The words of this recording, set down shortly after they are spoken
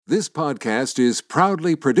This podcast is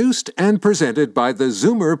proudly produced and presented by the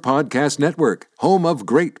Zoomer Podcast Network, home of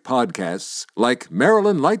great podcasts like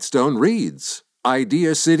Marilyn Lightstone Reads,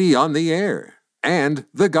 Idea City on the Air, and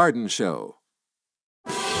The Garden Show.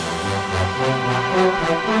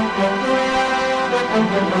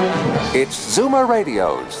 It's Zoomer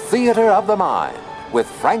Radio's Theater of the Mind with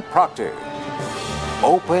Frank Proctor.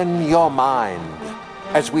 Open your mind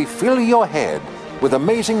as we fill your head with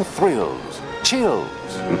amazing thrills, chills,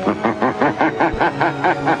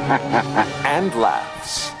 and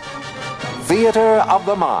laughs. Theater of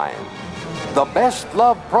the Mind. The best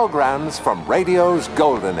love programs from radio's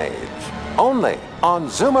golden age. Only on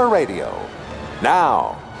Zoomer Radio.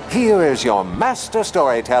 Now, here is your master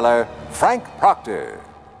storyteller, Frank Proctor.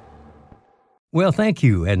 Well, thank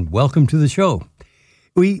you, and welcome to the show.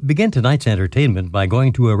 We begin tonight's entertainment by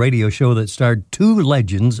going to a radio show that starred two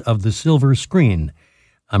legends of the silver screen.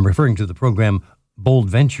 I'm referring to the program Bold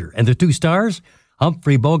Venture, and the two stars,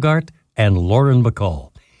 Humphrey Bogart and Lauren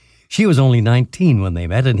Bacall. She was only 19 when they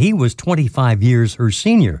met, and he was 25 years her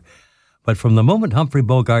senior. But from the moment Humphrey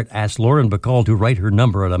Bogart asked Lauren Bacall to write her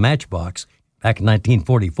number on a matchbox back in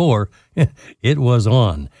 1944, it was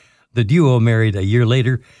on. The duo married a year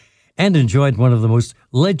later and enjoyed one of the most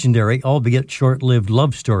legendary, albeit short-lived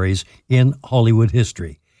love stories in Hollywood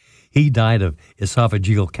history. He died of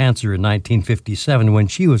esophageal cancer in 1957 when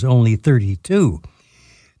she was only 32.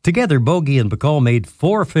 Together, Bogey and Bacall made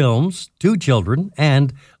 4 films, 2 children,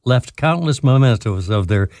 and left countless mementos of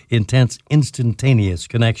their intense, instantaneous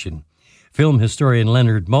connection. Film historian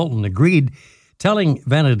Leonard Maltin agreed, telling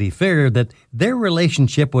Vanity Fair that their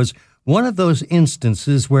relationship was one of those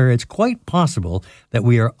instances where it's quite possible that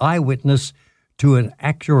we are eyewitness to an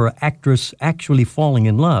actor or actress actually falling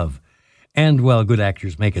in love. And while good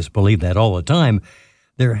actors make us believe that all the time,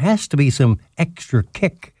 there has to be some extra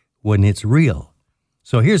kick when it's real.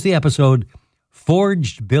 So here's the episode,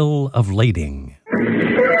 Forged Bill of Lading.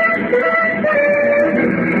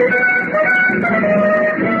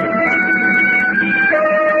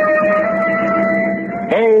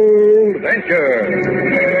 Bold Venture.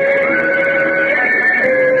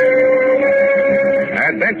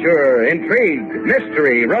 Adventure, intrigue,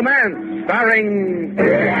 mystery, romance, starring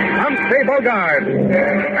Humphrey Bogart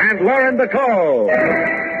and Lauren Bacall.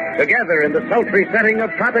 Together in the sultry setting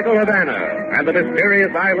of tropical Havana and the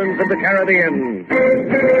mysterious islands of the Caribbean.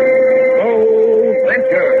 Bold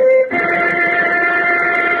Venture.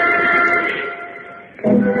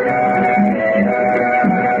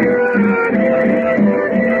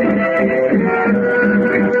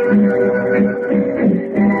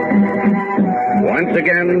 Once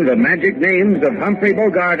again, the magic names of Humphrey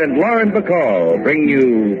Bogart and Lauren Bacall bring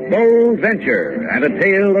you Bold Venture and a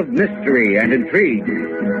tale of mystery and intrigue.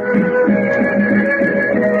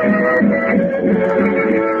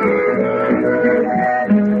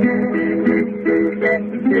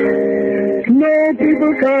 No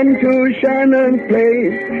people come to Shannon's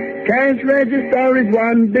place. Cash register is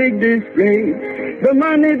one big disgrace. The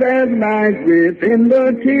money that lies within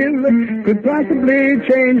the till could possibly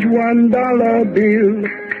change $1 bill.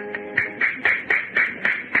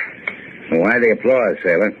 Why the applause,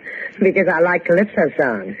 sailor? Because I like calypso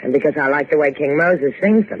songs, and because I like the way King Moses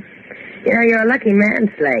sings them. You know, you're a lucky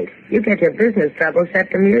man, Slate. You get your business troubles set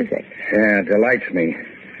to music. Yeah, it delights me.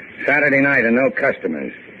 Saturday night and no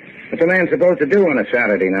customers. What's a man supposed to do on a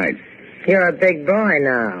Saturday night? You're a big boy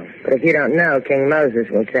now, but if you don't know, King Moses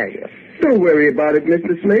will tell you. Don't worry about it,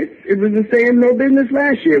 Mr. Slate. It was the same no business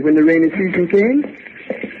last year when the rainy season came.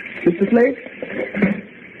 Mr. Slate?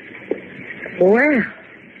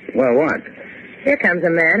 Well, what? Here comes a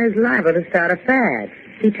man who's liable to start a fad.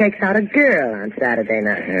 He takes out a girl on Saturday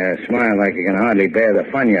night. Yeah, smile like you can hardly bear the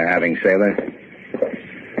fun you're having, sailor.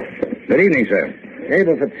 Good evening, sir.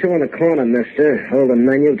 Table for 2 in the corner, mister. Hold the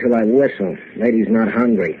menu till I whistle. Lady's not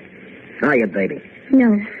hungry. Are you, baby?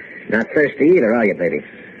 No. Not thirsty either, are you, baby?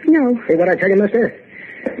 No. See what I tell you, mister?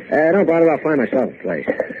 Don't bother, I'll find myself a place.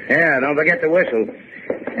 Yeah, don't forget to whistle.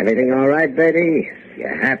 Everything all right, baby? You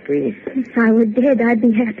happy? If I were dead, I'd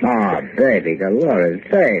be happy. Oh, baby, Dolores,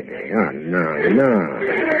 baby. Oh, no.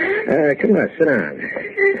 Come on, sit down.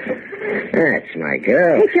 That's my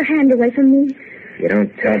girl. Take your hand away from me. You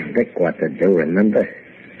don't tell Vic what to do, remember?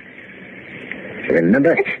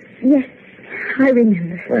 Remember? Yes, I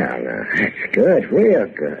remember. Well, now, that's good, real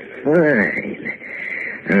good. Fine.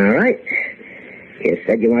 All right. You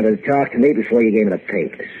said you wanted to talk to me before you gave me the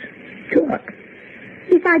papers. Talk.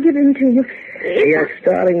 If I give them to you... You're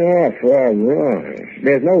starting off all wrong.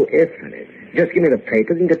 There's no if in it. Just give me the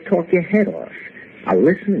papers and you can talk your head off. I'll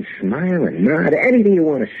listen and smile and nod. Anything you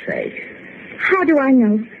want to say. How do I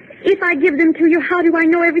know? If I give them to you, how do I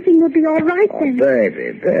know everything will be all right then?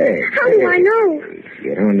 Baby. How do I know?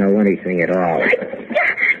 You don't know anything at all.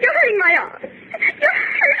 You're hurting my arm. You're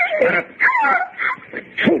hurting me. I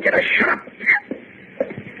told you to shut up.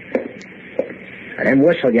 I didn't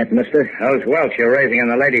whistle yet, mister. Those welts you're raising on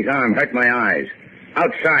the lady's arm hurt my eyes.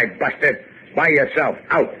 Outside, Buster. By yourself.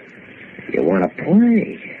 Out. You want to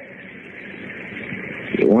play?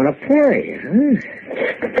 You want to play, huh?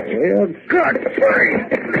 Well, good. Play.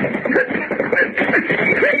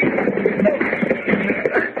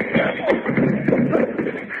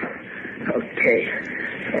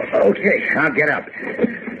 Okay, I'll get up.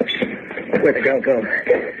 Where'd the girl go?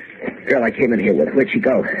 Girl I came in here with, where'd she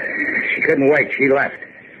go? She couldn't wait. She left.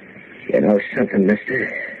 You know something,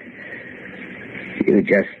 mister? You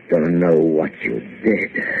just don't know what you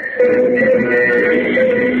did.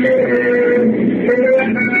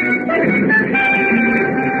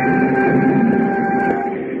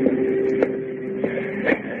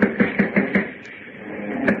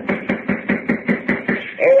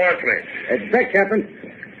 Who wants me? It's Beck, Captain.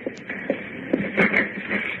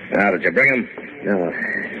 Now, did you bring him? No.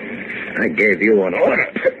 I gave you an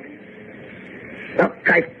order. Look,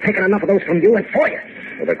 I've taken enough of those from you and for you.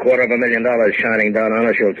 With $250,000 shining down on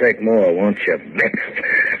us, you'll take more, won't you, Vic?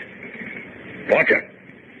 Won't you?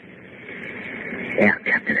 Yeah,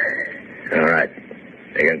 Captain. All right.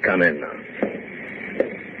 You can come in now.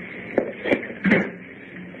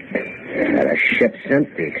 The ship's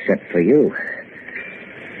empty except for you.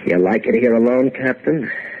 You like it here alone,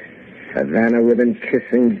 Captain? Havana within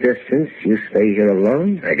kissing distance, you stay here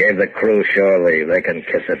alone? I gave the crew shore leave. They can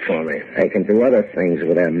kiss it for me. They can do other things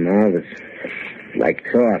with their mouths, like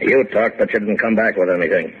talk. You talked, but you didn't come back with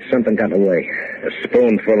anything. Something got away. A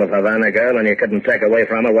spoonful of Havana girl, and you couldn't take away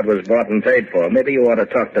from her what was bought and paid for. Maybe you ought to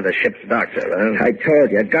talk to the ship's doctor, huh? I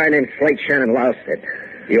told you, a guy named Slate Shannon lost it.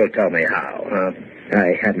 You'll tell me how, huh?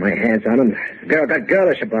 I had my hands on him. The girl got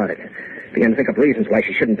girlish about it. Began to think of reasons why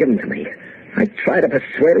she shouldn't give him to me. I tried to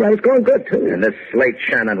persuade her I was going good, too. And this Slate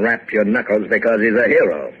Shannon rapped your knuckles because he's a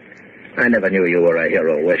hero. I never knew you were a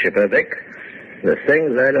hero worshiper, Vic. The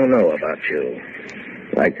things I don't know about you.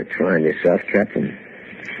 Like to try on yourself, Captain?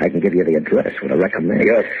 I can give you the address with a recommend.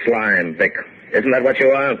 You're slime, Vic. Isn't that what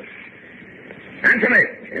you are? Answer me.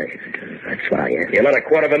 That's what I am. You let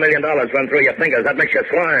 $250,000 run through your fingers. That makes you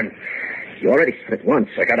slime. You already split once.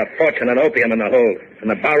 I got a fortune in opium in the hold. In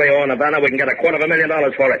the barrio in Havana, we can get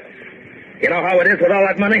 $250,000 for it. You know how it is with all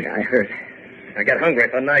that money? I heard. I get hungry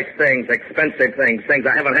for nice things, expensive things, things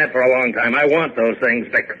I haven't had for a long time. I want those things,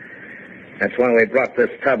 Vic. That's why we brought this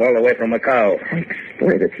tub all the way from Macau. I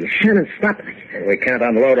explained it to you. Shannon, stop me. We can't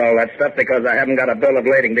unload all that stuff because I haven't got a bill of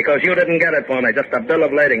lading. Because you didn't get it for me. Just a bill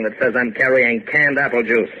of lading that says I'm carrying canned apple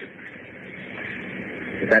juice.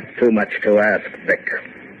 Is that too much to ask, Vic?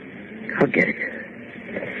 I'll get it.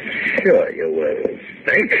 Sure you will,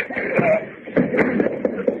 Vic.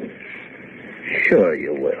 Sure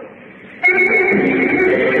you will.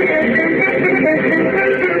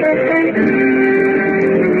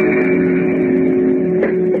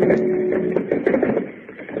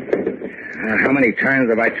 How many times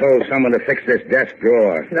have I told someone to fix this desk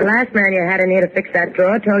drawer? The last man you had in here to fix that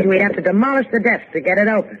drawer told you we'd have to demolish the desk to get it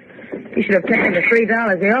open. You should have taken the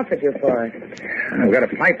 $3 he offered you for it. I've got a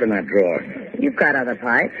pipe in that drawer. You've got other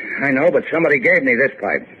pipes. I know, but somebody gave me this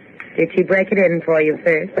pipe. Did she break it in for you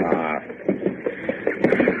first?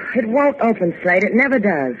 It won't open, Slate. It never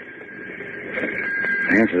does.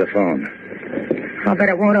 Answer the phone. I'll bet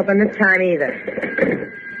it won't open this time either.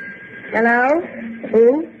 Hello?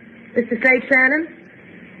 Who? Mr. Slate Shannon?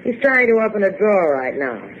 He's trying to open a drawer right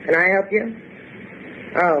now. Can I help you?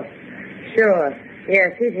 Oh, sure.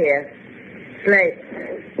 Yes, he's here. Slate.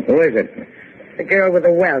 Who is it? The girl with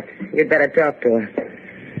the welt. You'd better talk to her.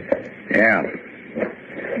 Yeah.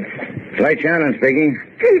 Slate Shannon speaking.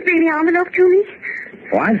 Please bring the envelope to me.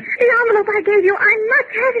 What? The envelope I gave you, I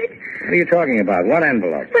must have it. What are you talking about? What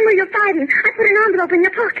envelope? When we were fighting, I put an envelope in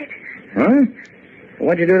your pocket. Huh?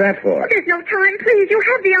 What'd you do that for? There's no time, please. You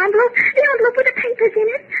have the envelope. The envelope with the papers in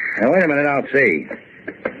it. Now, wait a minute, I'll see.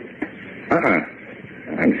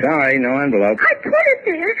 I'm sorry, no envelope. I put it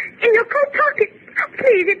there, in your coat pocket. Oh,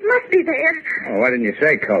 please, it must be there. Oh, why didn't you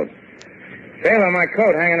say coat? Sailor, my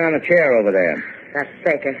coat hanging on the chair over there. That's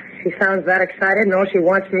Baker. She sounds that excited, and all she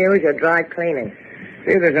wants from you is your dry cleaning.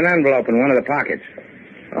 See, there's an envelope in one of the pockets.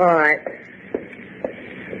 All right.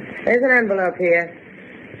 There's an envelope here.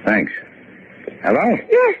 Thanks. Hello?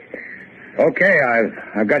 Yes. Okay,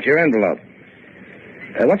 I've got your envelope.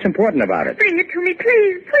 What's important about it? Bring it to me,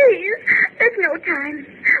 please, please. There's no time.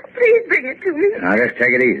 Please bring it to me. Now, just take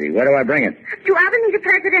it easy. Where do I bring it? To Avenida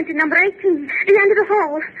Presidente, number 18, the end of the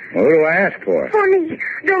hall. Well, who do I ask for? For me,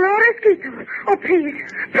 Dolores Quito. Oh, please.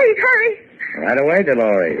 Please, hurry. Right away,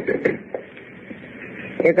 Dolores.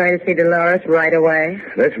 You're going to see Dolores right away?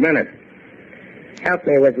 This minute. Help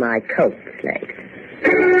me with my coat, Slate.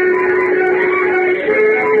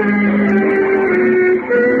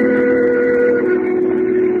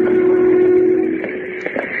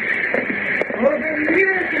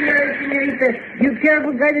 You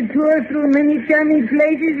careful guided tour through many charming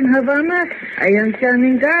places in Havana? I am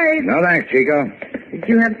charming guide. No, thanks, Chico. But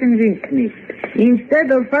you have convinced me. Instead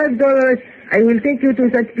of $5, I will take you to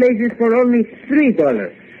such places for only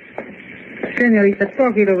 $3. Senorita,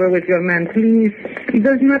 talk it over with your man, please. He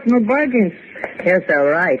does not know bargains. You're so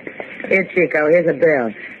right. Here, Chico, here's a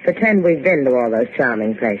bill. Pretend we've been to all those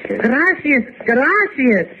charming places. Gracias,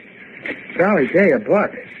 gracias. Golly gee,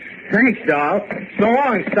 $1. Thanks, doll. So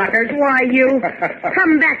long, suckers. Why, you?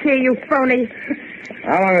 Come back here, you phony.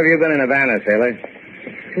 How long have you been in Havana, sailor?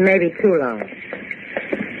 Maybe too long.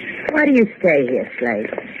 Why do you stay here, Slate?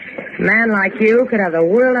 A man like you could have the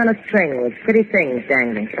world on a string with pretty things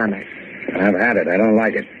dangling from it. I've had it. I don't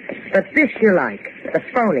like it. But this you like. The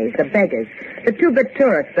phonies, the beggars, the two-bit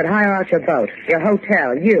tourists that hire out your boat, your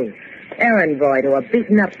hotel, you, errand boy to a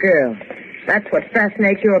beaten-up girl. That's what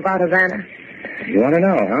fascinates you about Havana? You want to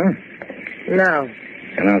know, huh? No.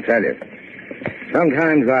 And I'll tell you.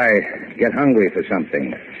 Sometimes I get hungry for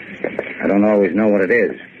something. I don't always know what it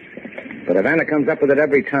is. But Havana comes up with it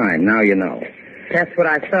every time. Now you know. That's what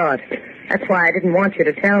I thought. That's why I didn't want you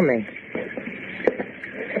to tell me.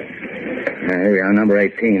 Here we are, number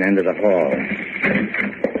 18, end of the hall.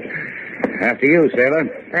 After you, sailor.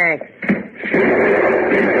 Thanks.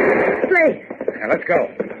 Slate. Now, let's go.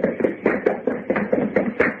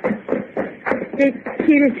 They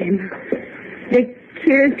killed him. They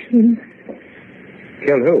killed him.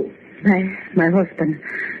 Killed who? My husband,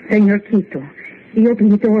 Senor Quito. He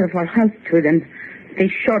opened the door of our house to them. They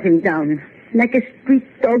shot him down. Like a street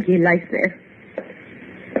dog, he lies there.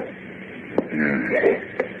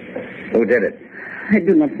 Who did it? I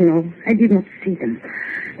do not know. I did not see them.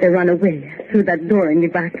 They ran away through that door in the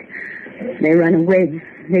back. They ran away.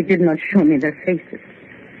 They did not show me their faces.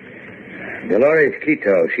 Dolores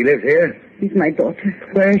Quito. She lives here? She's my daughter.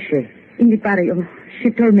 Where is she? In the barrio. She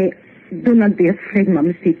told me, do not be afraid,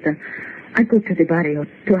 Mamacita. I go to the barrio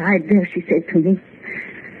to hide there, she said to me.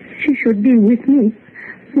 She should be with me,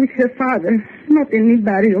 with her father, not in the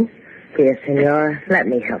barrio. Dear Senora, let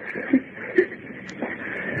me help you.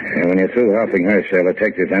 And when you're through helping her, sailor,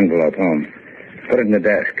 take this envelope home. Put it in the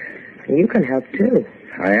desk. You can help, too.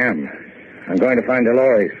 I am. I'm going to find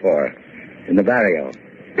Dolores for her. In the barrio.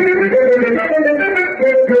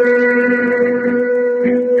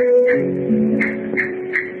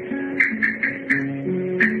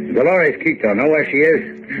 Dolores Quito, know where she is?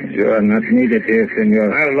 You are not needed here,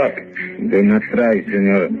 senor. I'll look. Do not try,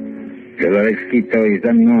 senor. Dolores Quito is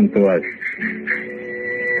unknown to us.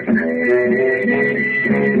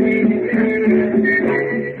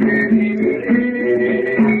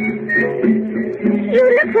 You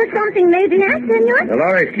look for something, maybe, huh, senor?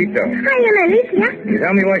 Dolores Quito. I am Alicia. You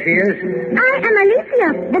tell me where she is? I am Alicia.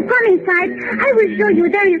 But come inside. I will show you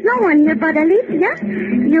there is no one here but Alicia.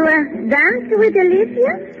 You dance with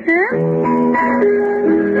Alicia? Huh?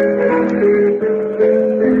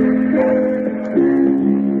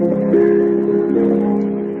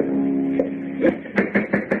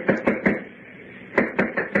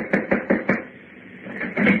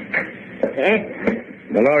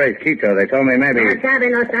 Dolores Quito. They told me maybe... No sabe,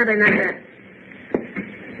 nada.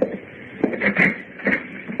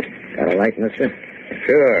 Got a light, mister?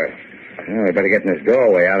 Sure. Well, we better get in this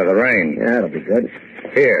doorway out of the rain. Yeah, that'll be good.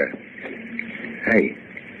 Here. Hey,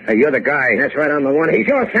 you're the guy. That's right on the one. He's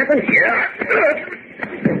yours, Captain. Yeah.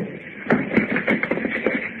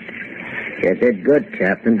 You did good,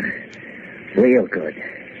 Captain. Real good.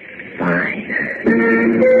 Fine.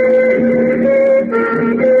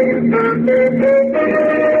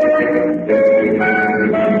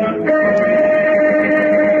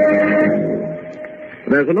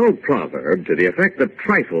 There's an old proverb to the effect that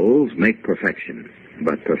trifles make perfection,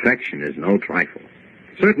 but perfection is no trifle.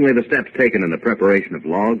 Certainly the steps taken in the preparation of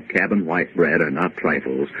log cabin white bread are not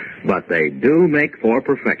trifles, but they do make for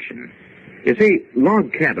perfection. You see,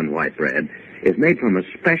 log cabin white bread is made from a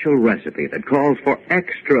special recipe that calls for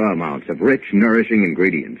extra amounts of rich, nourishing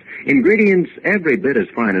ingredients. Ingredients every bit as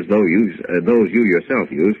fine as those you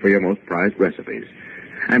yourself use for your most prized recipes.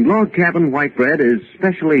 And log cabin white bread is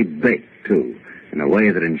specially baked, too, in a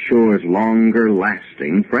way that ensures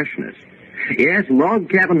longer-lasting freshness. Yes, log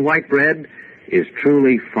cabin white bread is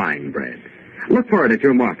truly fine bread. Look for it at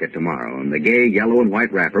your market tomorrow in the gay yellow and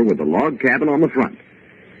white wrapper with the log cabin on the front.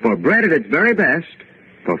 For bread at its very best,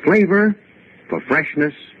 for flavor, for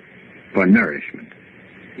freshness, for nourishment.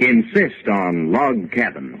 Insist on log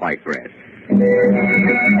cabin white bread.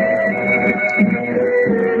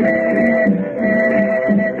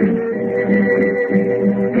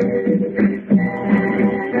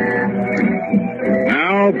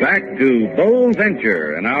 Now back to Bold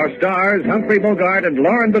Venture and our stars Humphrey Bogart and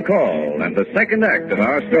Lauren Bacall and the second act of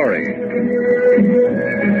our story.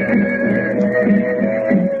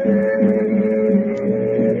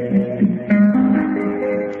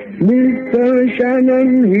 Mr.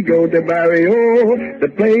 Shannon, he go to Barrio, the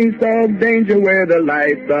place of danger where the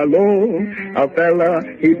lights are low. A fella,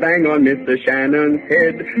 he bang on Mr. Shannon's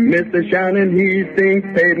head. Mr. Shannon, he thinks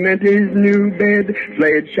pavement is new bed.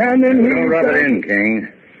 Slade Shannon, Don't rub it in, King.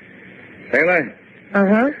 Taylor,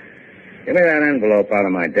 Uh-huh. give me that envelope out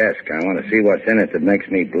of my desk. I want to see what's in it that makes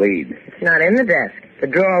me bleed. It's not in the desk. The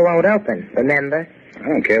drawer won't open, remember? I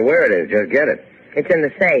don't care where it is. Just get it. It's in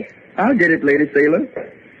the safe. I'll get it, Lady Sailor.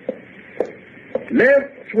 Left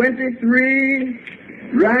 23,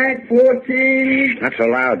 right 14. Not so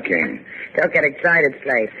loud, King. Don't get excited,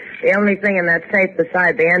 Slate. The only thing in that safe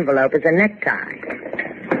beside the envelope is a necktie.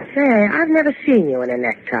 Say, I've never seen you in a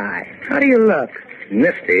necktie. How do you look?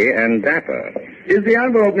 Nifty and dapper. Here's the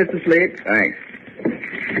envelope, Mr. Slate. Thanks.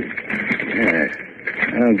 Yes.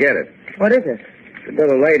 I don't get it. What is it? It's a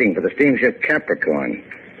bill of lading for the steamship Capricorn.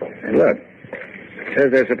 Hey, look. It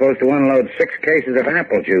says they're supposed to unload 6 cases of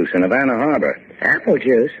apple juice in Havana Harbor. Apple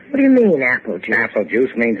juice? What do you mean, apple juice? Apple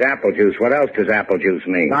juice means apple juice. What else does apple juice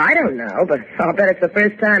mean? Well, I don't know, but I'll bet it's the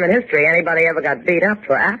first time in history anybody ever got beat up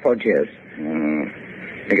for apple juice.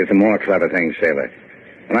 Think of some more clever things, Sailor.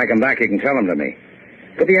 When I come back, you can tell them to me.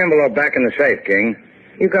 Put the envelope back in the safe, King.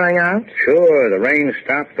 You going out? Sure, the rain's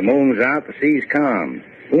stopped, the moon's out, the sea's calm.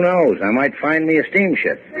 Who knows? I might find me a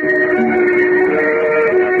steamship.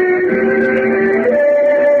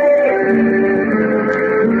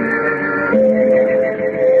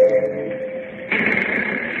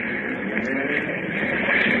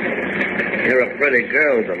 You're a pretty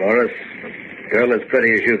girl, Dolores. A girl as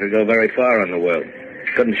pretty as you could go very far in the world.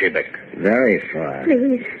 Couldn't she, Vic? Very far.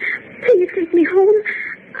 Please take me home.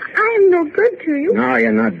 I am no good to you. No,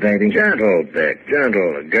 you're not, baby. Gentle, Dick,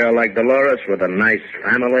 gentle. A girl like Dolores with a nice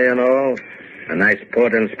family and all. A nice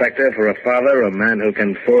port inspector for a father, a man who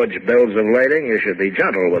can forge bills of lading. You should be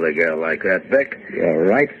gentle with a girl like that, Vic. You're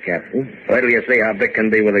right, Captain. Wait till you see how Vic can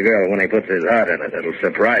be with a girl when he puts his heart in it. It'll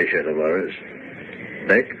surprise you, Dolores.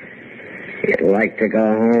 Vic? You'd like to go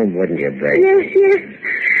home, wouldn't you, baby? Yes.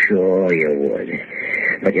 Sure you would.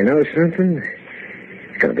 But you know something?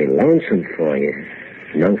 It's going to be lonesome for you.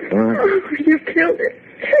 No fun. Oh, you killed it.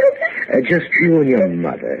 Just you and your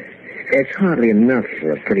mother. It's hardly enough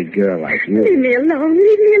for a pretty girl like you. Leave me alone.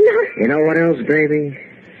 You know what else, baby?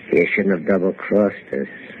 You shouldn't have double-crossed us.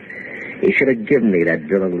 You should have given me that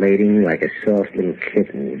bill of lading like a soft little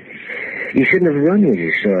kitten. You shouldn't have run when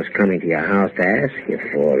you saw us coming to your house to ask you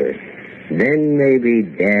for it. Then maybe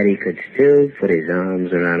Daddy could still put his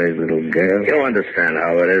arms around his little girl. You understand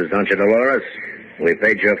how it is, don't you, Dolores? We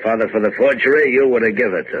paid your father for the forgery, you would have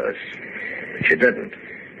given it to us. But you didn't.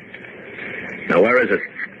 Now, where is it?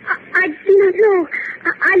 I do not know.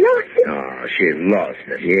 I lost it. Oh, she lost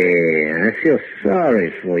it. Yeah, I feel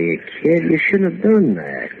sorry for you, kid. You shouldn't have done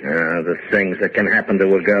that. The things that can happen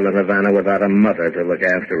to a girl in Havana without a mother to look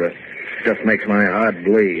after her just makes my heart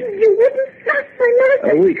bleed. You wouldn't stop my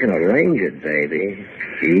mother. Oh, we can arrange it, baby.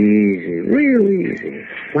 Easy, real easy.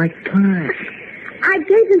 Like pie. I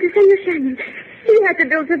gave them to Senor Shannon. He had the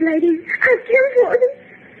bills of lading. Ask him for them.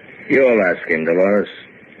 You'll ask him, Dolores.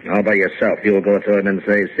 All by yourself. You'll go to him and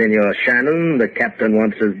say, Senor Shannon, the captain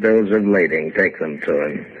wants his bills of lading. Take them to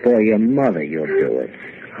him. For your mother, you'll do it.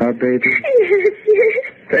 Huh, baby? Yes.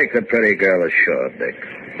 Take the pretty girl ashore, Dick.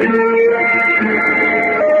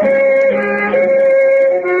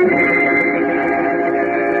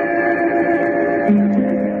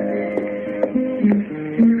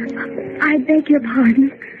 I beg your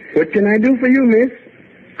pardon. What can I do for you, miss?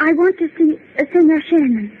 I want to see Senor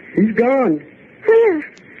Shannon. He's gone. Where?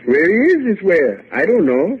 Where he is where. I don't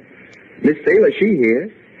know. Miss Sailor, she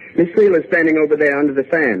here. Miss Sailor's standing over there under the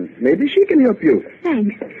fan. Maybe she can help you.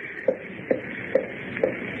 Thanks.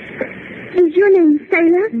 Is your name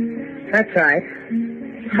Sailor? That's right.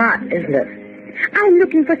 Hot, isn't it? I'm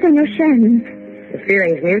looking for Senor Shannon. The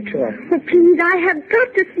feeling's mutual. Oh, please, I have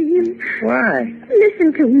got to see him. Why?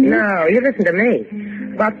 Listen to me. No, you listen to me.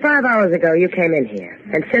 About 5 hours ago, you came in here.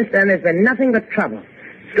 And since then, there's been nothing but trouble.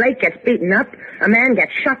 Slate gets beaten up. A man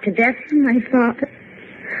gets shot to death. My father.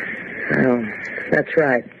 Oh, that's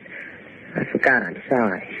right. I forgot. I'm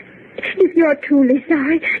sorry. If you're truly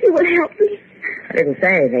sorry, you will help me. I didn't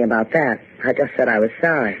say anything about that. I just said I was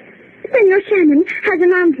sorry. Senor Shannon has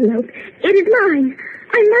an envelope. It is mine.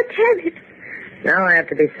 I must have it. Now I have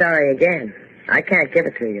to be sorry again. I can't give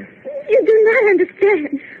it to you. You do not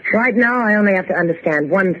understand. Right now, I only have to understand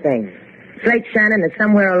one thing. Slate Shannon is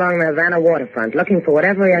somewhere along the Havana waterfront looking for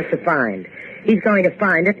whatever he has to find. He's going to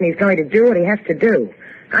find it, and he's going to do what he has to do.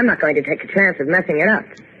 I'm not going to take a chance of messing it up.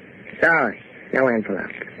 Sorry. No envelope.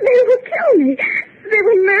 They will kill me. They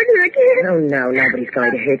will murder again. Oh, no. Nobody's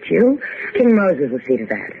going to hit you. King Moses will see to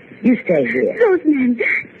that. You stay here. Those men,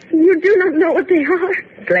 you do not know what they are.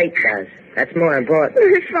 Slate does. That's more important.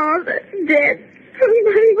 My father, dead. From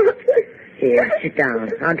my mother. Here, sit down.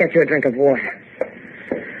 I'll get you a drink of water.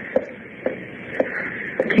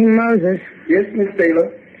 King Moses. Yes, Miss Taylor.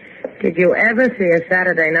 Did you ever see a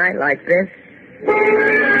Saturday night like this?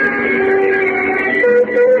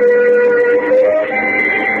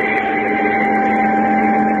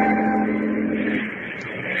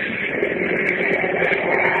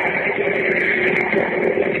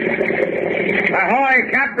 Ahoy,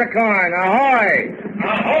 Capricorn, ahoy!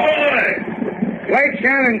 Ahoy! Slate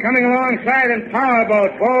Shannon coming alongside in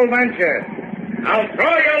powerboat, Bold Venture. Now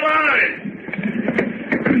throw your line!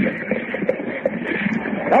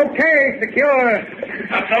 Okay, secure.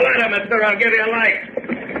 Up the ladder, mister. I'll give you a light.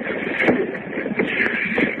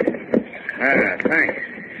 Thanks.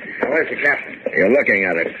 Now, where's the captain? You're looking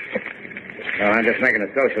at it. Well, I'm just making a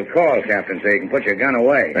social call, Captain, so you can put your gun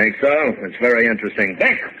away. Think so? It's very interesting.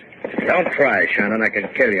 Dick! Don't try, Shannon. I can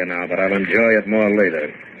kill you now, but I'll enjoy it more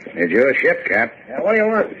later. It's your ship, Cap. What do you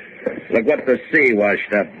want? Look what the sea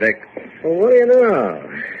washed up, Dick. Well, what do you know?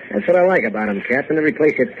 That's what I like about him, Captain. Every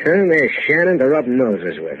place you turn, there's Shannon to rub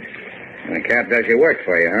noses with. And the Cap does your work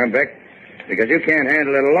for you, huh, Vic? Because you can't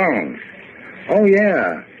handle it alone. Oh,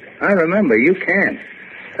 yeah. I remember. You can't.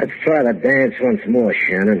 Let's try the dance once more,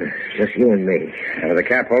 Shannon. Just you and me. And with the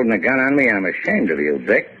Cap holding a gun on me, I'm ashamed of you,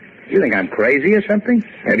 Dick. You think I'm crazy or something?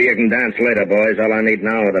 Maybe you can dance later, boys. All I need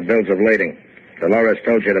now are the bills of lading. Dolores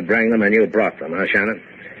told you to bring them, and you brought them, huh, Shannon?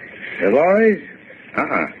 Dolores?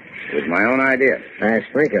 It was my own idea. Fast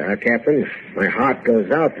thinker, huh, Captain? My heart goes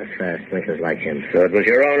out to fast thinkers like him. So it was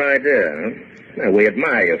your own idea, huh? Well, we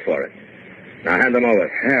admire you for it. Now hand them over.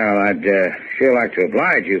 Well, I'd sure like to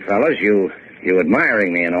oblige you fellas. You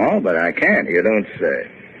admiring me and all, but I can't. You don't say.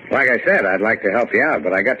 Like I said, I'd like to help you out,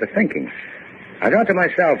 but I got to thinking. I thought to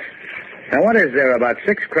myself, now what is there about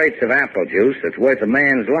 6 crates of apple juice that's worth a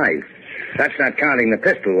man's life? That's not counting the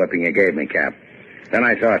pistol whipping you gave me, Cap. Then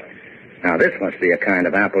I thought, now this must be a kind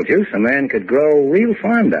of apple juice a man could grow real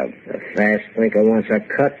fond of. The fast thinker wants a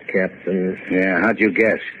cut, Captain. Yeah, how'd you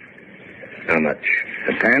guess? How much?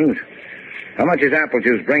 Depends. How much is apple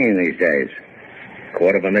juice bringing these days?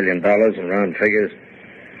 $250,000 in round figures.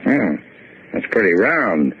 That's pretty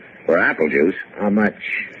round for apple juice. How much?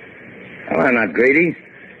 Well, I'm not greedy.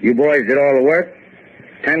 You boys did all the work.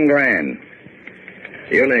 10 grand.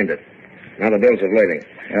 You named it. Now the bills of lading.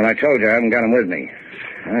 Well, I told you I haven't got them with me.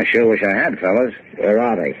 I sure wish I had, fellas. Where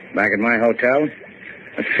are they? Back at my hotel.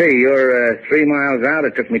 Let's see, you're 3 miles out.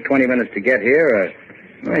 It took me 20 minutes to get here.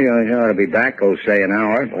 Well, you ought to be back, say, an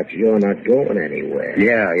hour. But you're not going anywhere.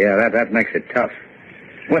 Yeah, that makes it tough.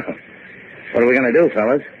 Well, what are we going to do,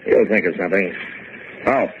 fellas? You'll think of something.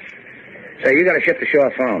 Oh. Say, you got a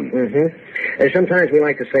ship-to-shore phone. Mm-hmm. Sometimes we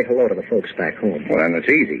like to say hello to the folks back home. Well, then it's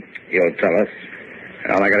easy. You'll tell us.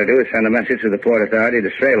 All I got to do is send a message to the Port Authority to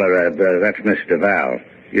Sailor. That's Miss DeVal.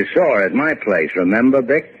 You saw her at my place, remember,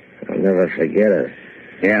 Vic? I'll never forget her.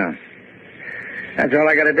 Yeah. That's all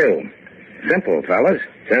I got to do. Simple, fellas.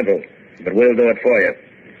 Simple. But we'll do it for you.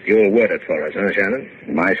 You'll word it for us, huh, Shannon?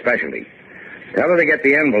 My specialty. Tell her to get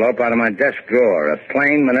the envelope out of my desk drawer. A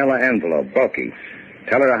plain manila envelope, bulky.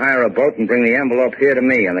 Tell her to hire a boat and bring the envelope here to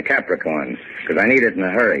me on the Capricorn, because I need it in a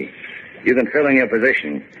hurry. You can fill in your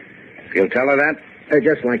position. You'll tell her that?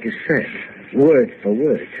 Just like you said. Word for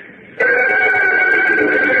word.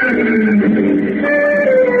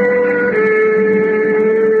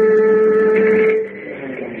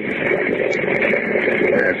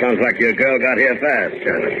 Sounds like your girl got here fast,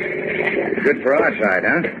 Shannon. Good for our side,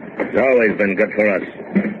 huh? It's always been good for us.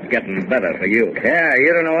 It's getting better for you. Yeah,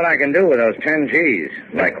 you don't know what I can do with those 10 G's.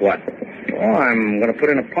 Like what? Oh, I'm going to put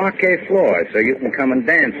in a parquet floor so you can come and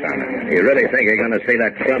dance on it. You really think you're going to see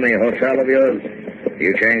that crummy hotel of yours?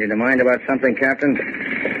 You changing your mind about something, Captain?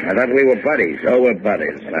 I thought we were buddies. So we're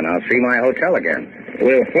buddies. Then I'll see my hotel again.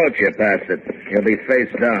 We'll float you past it. You'll be face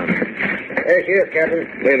down. There she is, Captain.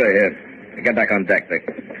 Leave her here. Get back on deck, Vic.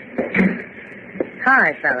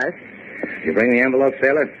 Hi, fellas. You bring the envelope,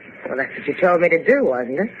 sailor? Well, that's what you told me to do,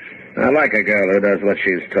 wasn't it? I like a girl who does what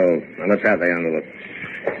she's told. Now, let's have the envelope.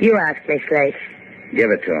 You asked me, Slate.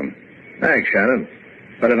 Give it to him. Thanks, Shannon.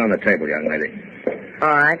 Put it on the table, young lady.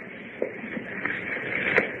 All right.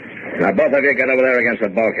 Now, both of you get over there against the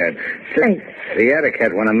bulkhead. Slate. The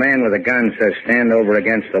etiquette when a man with a gun says stand over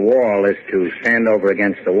against the wall is to stand over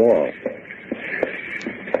against the wall.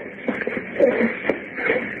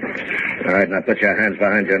 All right, now put your hands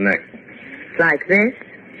behind your neck. Like this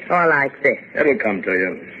or like this? It'll come to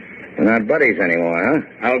you. We're not buddies anymore, huh?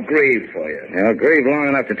 I'll grieve for you. You'll grieve long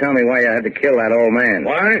enough to tell me why you had to kill that old man.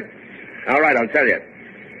 Why? All right, I'll tell you.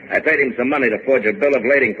 I paid him some money to forge a bill of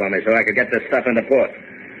lading for me so I could get this stuff into port.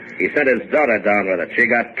 He sent his daughter down with it. She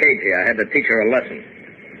got cagey. I had to teach her a lesson.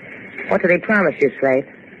 What did he promise you, Slate?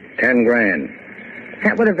 10 grand.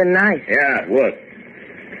 That would have been nice. Yeah, it would.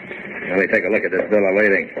 Let me take a look at this bill of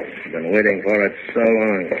lading. I've been waiting for it so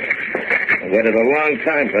long. I waited a long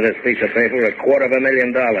time for this piece of paper,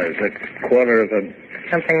 $250,000.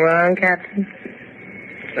 Something wrong, Captain?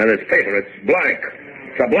 Now, this paper, it's blank.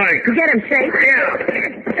 It's a blank. Get him, Slate. Yeah.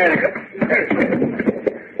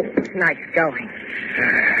 Nice going.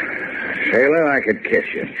 Sailor, I could kiss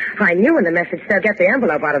you. I knew when the message said get the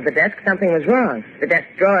envelope out of the desk, something was wrong. The desk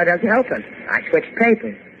drawer doesn't open. I switched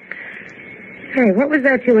papers. Hey, what was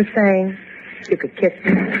that you were saying? You could kiss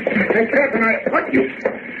me. Hey, Captain, what you...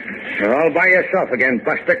 You're all by yourself again,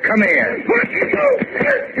 Buster. Come here.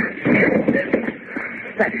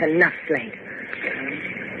 That's enough, Slate.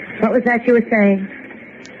 What was that you were saying?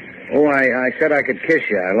 Oh, I said I could kiss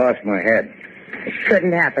you. I lost my head. It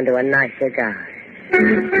couldn't happen to a nicer guy.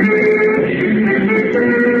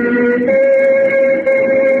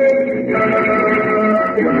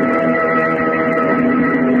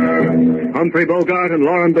 Humphrey Bogart and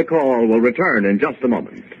Lauren Bacall will return in just a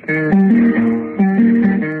moment.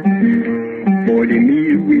 For the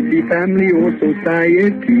meal with the family or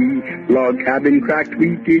society, log cabin cracked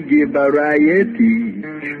wheat to give variety.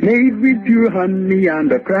 Made with pure honey and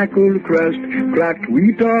a crackled crust, cracked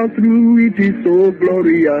wheat all through, it is so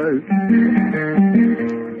glorious.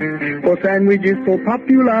 For sandwiches so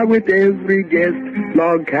popular with every guest,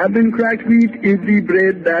 log cabin cracked wheat is the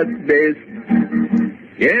bread that's best.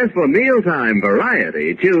 Yes, for mealtime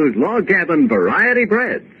variety, choose Log Cabin Variety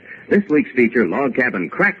Bread. This week's feature, Log Cabin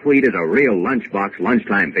Cracked Wheat, is a real lunchbox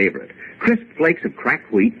lunchtime favorite. Crisp flakes of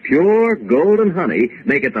cracked wheat, pure golden honey,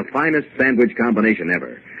 make it the finest sandwich combination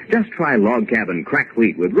ever. Just try Log Cabin Cracked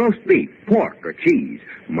Wheat with roast beef, pork, or cheese.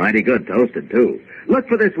 Mighty good toasted, too. Look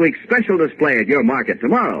for this week's special display at your market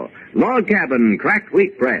tomorrow. Log Cabin Cracked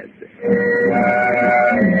Wheat Bread.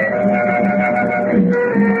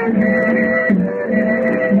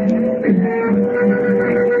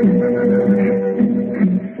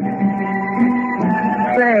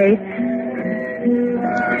 Slate.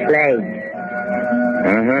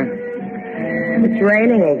 Uh-huh. It's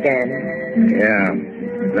raining again. Yeah.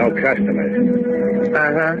 No customers.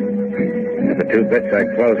 Uh-huh. If the 2 bits, I'd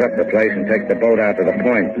close up the place and take the boat out to the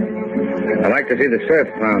point. I'd like to see the surf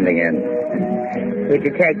pounding in. Would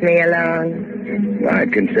you take me along?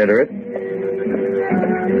 I'd consider it.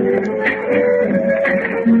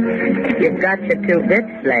 You've got your 2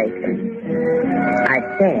 bits, Slate. I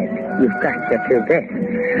said you've got your 2 bits.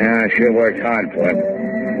 Yeah, I sure worked hard for it.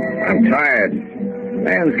 I'm tired.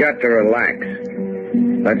 Man's got to relax.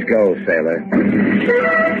 Let's go, sailor.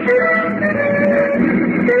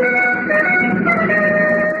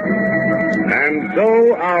 And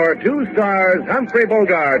so our 2 stars, Humphrey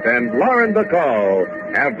Bogart and Lauren Bacall,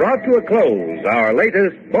 have brought to a close our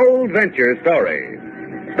latest Bold Venture story.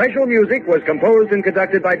 Special music was composed and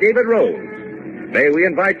conducted by David Rose. May we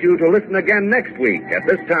invite you to listen again next week at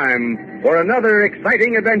this time for another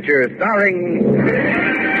exciting adventure starring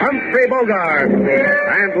Humphrey Bogart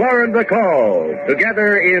and Lauren Bacall,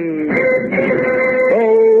 together in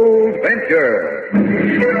Bold Venture.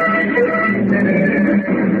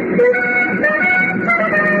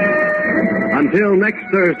 Until next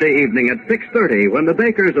Thursday evening at 6:30, when the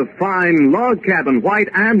bakers of fine Log Cabin White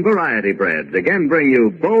and Variety Breads again bring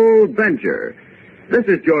you Bold Venture. This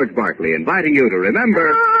is George Barkley inviting you to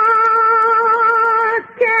remember... Log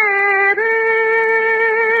Cabin,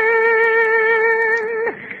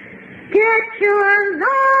 get your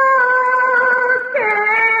Log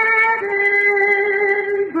Cabin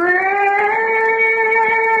bread.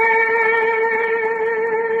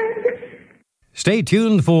 Stay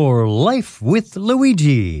tuned for Life with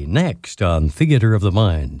Luigi, next on Theater of the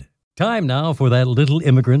Mind. Time now for that little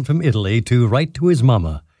immigrant from Italy to write to his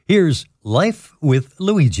mama. Here's Life with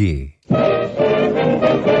Luigi.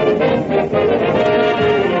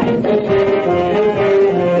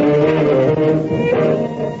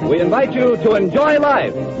 to enjoy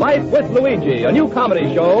life. Life with Luigi, a new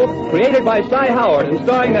comedy show created by Cy Howard and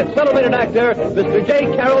starring that celebrated actor, Mr.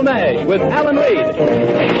 J. Carrol Naish, with Alan Reed.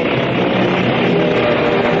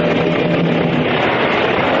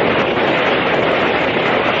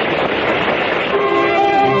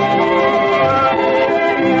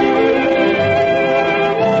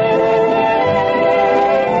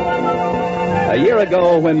 A year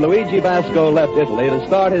ago, when Luigi Basco left Italy to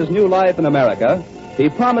start his new life in America, he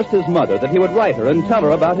promised his mother that he would write her and tell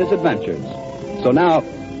her about his adventures. So now,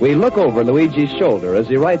 we look over Luigi's shoulder as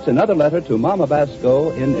he writes another letter to Mama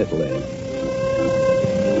Basco in Italy.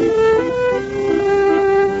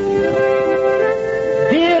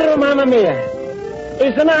 Dear Mamma Mia,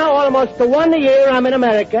 it's now almost 1 year I'm in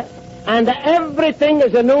America, and everything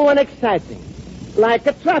is new and exciting. Like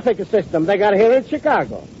a traffic system they got here in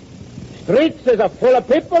Chicago. Streets is full of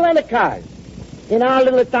people and cars. In our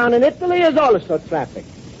little town in Italy is also traffic.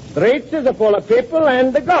 Streets is full of people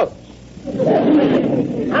and the goats.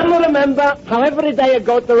 I remember how every day a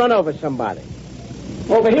goat to run over somebody.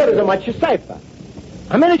 Over here is much safer.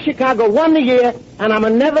 I'm in Chicago 1 year, and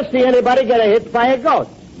I'm never see anybody get hit by a goat.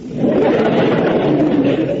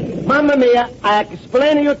 Mamma Mia, I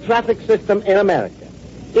explain to you traffic system in America.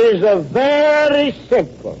 It is very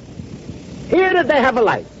simple. Here they have a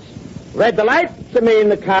light. Red light means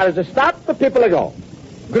the car is a stop, the people go.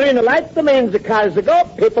 Green light means the car is a go,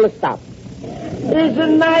 people stop. It's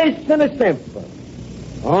nice and simple.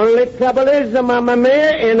 Only trouble is, Mamma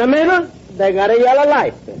Mia, in the middle, they got a yellow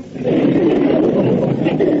light.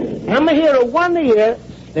 I'm here 1 year,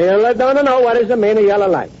 still I don't know what is the mean of yellow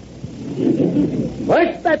light.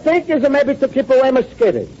 First I think is maybe to keep away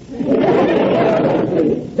mosquitoes.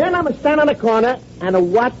 Then I'm stand on the corner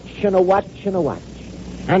and watch and watch and watch.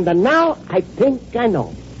 And now I think I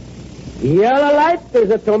know. Yellow light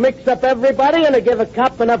is to mix up everybody and to give a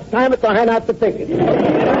cop enough time to hand out the ticket.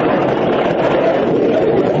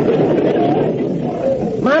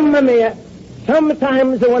 Mamma Mia,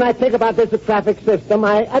 sometimes when I think about this traffic system,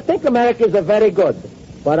 I think America is very good.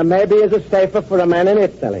 But maybe it's safer for a man in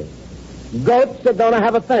Italy. Goats that don't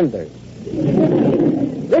have offenders.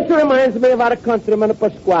 This reminds me of our countryman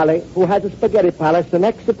Pasquale, who has a spaghetti palace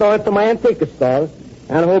next door to my antique store,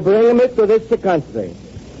 and who bring me to this country.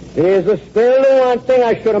 There's still one thing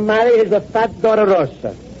I should marry is a fat daughter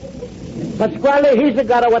Rosa. Pasquale, he's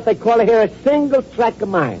got what they call here a single-track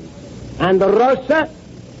mind. And Rosa,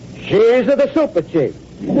 she's the super chief.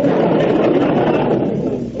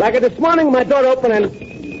 Like this morning, my door opened and...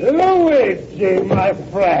 Luigi, my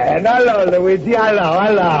friend. Hello, Luigi. Hello.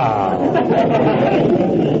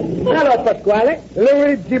 Hello, Pasquale.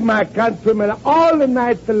 Luigi, my countryman, all the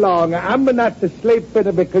night long, I'm not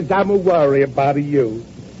sleeping because I'm worried about you.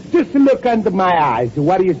 Just look under my eyes.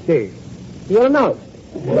 What do you see? Your nose.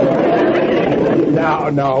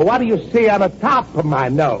 No. What do you see on the top of my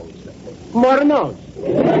nose? More nose.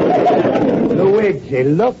 Luigi,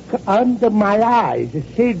 look under my eyes. You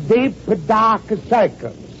see deep, dark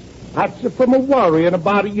circles. That's from worrying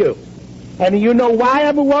about you. And you know why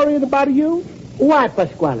I'm worrying about you? Why,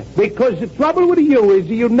 Pasquale? Because the trouble with you is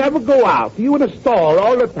you never go out. You in a store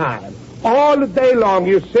all the time. All the day long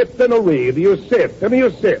you sit and read. You sit and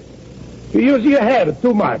you sit. You use your head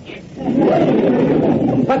too much.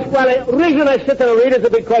 Pasquale, the reason I sit and read is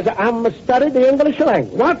because I'm studying the English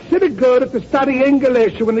language. What's it good to study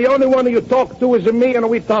English when the only one you talk to is me and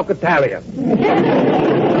we talk Italian?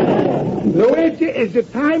 Luigi, is the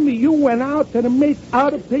time you went out and meet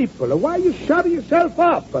other people. Why you shut yourself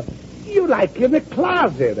up? You like in the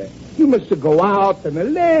closet. You must go out and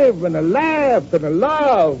live and laugh and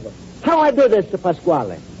love. How I do this,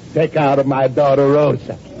 Pasquale? Take out of my daughter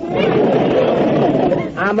Rosa.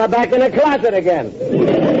 I'm back in the closet again.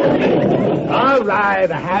 All right,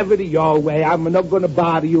 have it your way. I'm not going to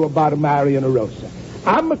bother you about marrying Rosa.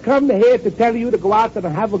 I'm come here to tell you to go out and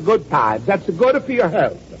have a good time. That's good for your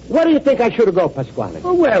health. Where do you think I should go, Pasquale?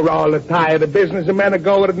 Well, where all the tired businessmen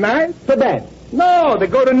go at night? To bed. No, they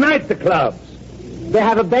go to night clubs. They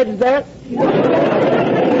have a bed there?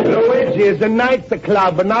 Luigi is a night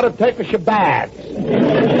club and not a Turkish baths.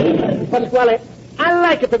 Pasquale, I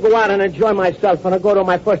like it to go out and enjoy myself when I go to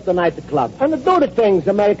my first night club. And to do the things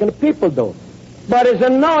American people do. But it's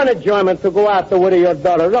no enjoyment to go out with your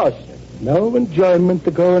daughter Rosa. No enjoyment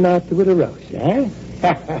to going out with a Rosa, eh?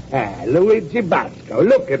 Luigi Basco,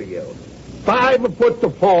 look at you.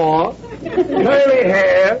 5'4", curly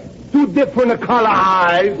hair, 2 different color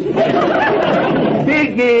eyes,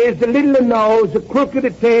 big ears, a little nose, a crooked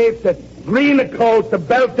teeth, a green coat, a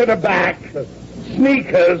belt in the back,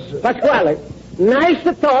 sneakers. Pasquale, nice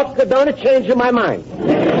to talk, but don't change my mind.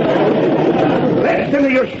 Listen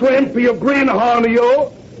to your shrimp or your greenhorn or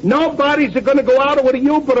you. Nobody's going to go out with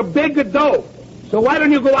you but a bigger dough. So why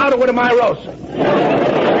don't you go out with my Rosa?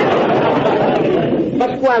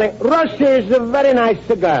 Pasquale, Rosa is a very nice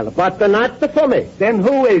girl, but not for me. Then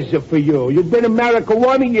who is it for you? You've been in America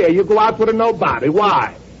 1 year. You go out with a nobody.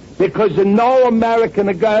 Why? Because no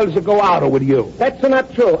American girls will go out with you. That's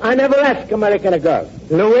not true. I never asked American girl.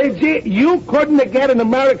 Luigi, you couldn't get an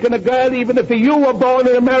American girl even if you were born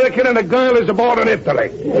an American and a girl is born in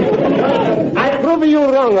Italy. I prove you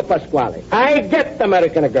wrong, Pasquale. I get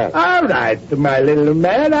American girl. All right, my little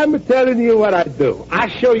man, I'm telling you what I do. I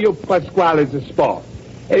show you Pasquale's a sport.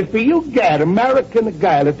 If you get American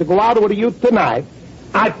girl to go out with you tonight,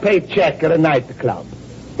 I pay check at a nightclub.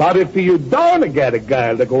 But if you don't get a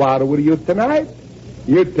girl to go out with you tonight,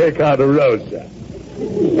 you take out a Rosa.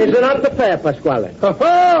 Is it not fair, Pasquale?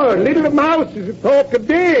 Oh, little mouse is talk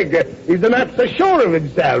big. He's not so sure of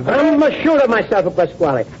himself. I'm sure of myself,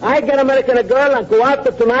 Pasquale. I get American girl and go out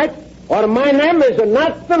tonight, or my name is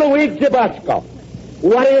not Luigi Basco.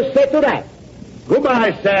 What do you say to that?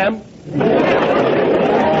 Goodbye, Sam.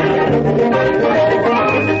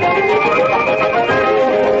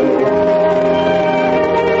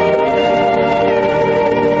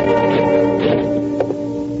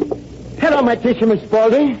 Hello, my teacher, Miss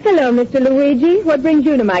Spaulding. Hello, Mr. Luigi. What brings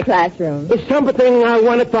you to my classroom? There's something I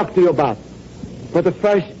want to talk to you about. But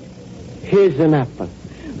first, here's an apple.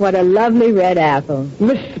 What a lovely red apple.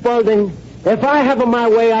 Miss Spaulding, if I have my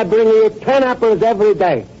way, I bring you 10 apples every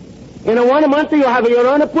day. In 1 month, you have your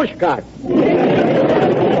own push cart.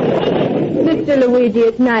 Mr. Luigi,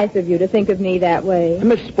 it's nice of you to think of me that way.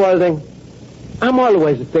 Miss Spaulding, I'm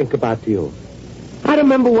always thinking about you. I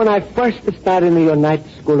remember when I first started in your night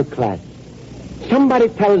school class. Somebody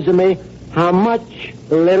tells me how much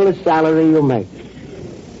little salary you make.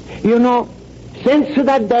 You know, since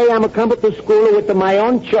that day, I'm coming to school with my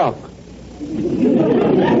own chalk.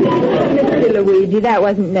 Mr. Luigi, that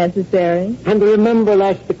wasn't necessary. And remember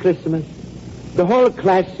last Christmas, the whole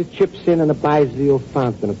class chips in and buys you a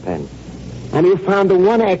fountain pen. And you found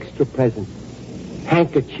one extra present,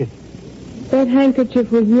 handkerchief. That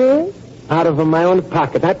handkerchief was yours? Out of my own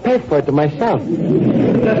pocket. I paid for it myself.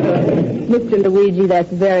 Mr. Luigi, that's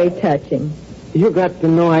very touching. You got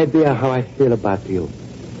no idea how I feel about you.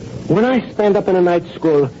 When I stand up in a night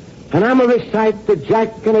school and I'm a recite the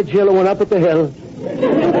Jack and a Jill went up at the hill,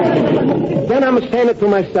 then I'm saying to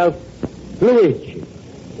myself, Luigi,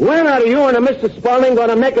 when are you and Mr. Spaulding going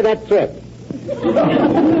to make that trip?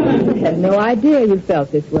 I had no idea you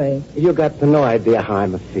felt this way. You got no idea how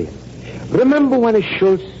I'm feeling. Remember when a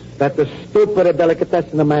Schultz, that the stupid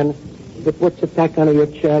delicatessen man that puts a tack on your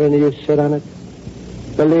chair and you sit on it?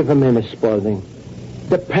 Believe me, Miss Spaulding,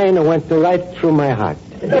 the pain went right through my heart.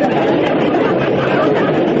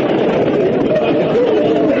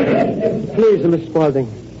 Please, Miss Spaulding,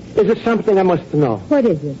 is there something I must know? What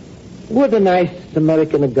is it? Would a nice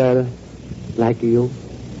American girl like you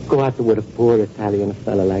go out with a poor Italian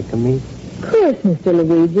fella like me? Of course, Mr.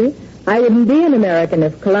 Luigi. I wouldn't be an American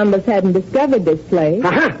if Columbus hadn't discovered this place.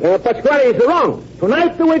 Aha! Pasquale is wrong.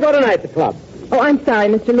 Tonight we go to nightclub. Oh, I'm sorry,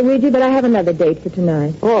 Mr. Luigi, but I have another date for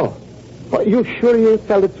tonight. Oh, are you sure you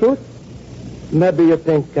tell the truth? Maybe you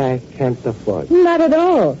think I can't afford. Not at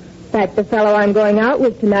all. In fact, the fellow I'm going out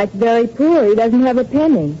with tonight's very poor. He doesn't have a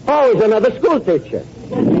penny. Oh, he's another school teacher.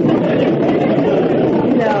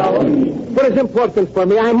 No. What is important for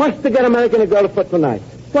me? I must get American girl for tonight.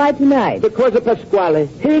 Why tonight? Because of Pasquale.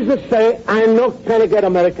 He's to say I'm not going to get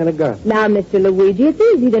American girl. Now, Mr. Luigi, it's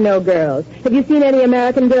easy to know girls. Have you seen any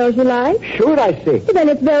American girls you like? Sure I see. Well, then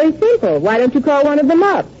it's very simple. Why don't you call one of them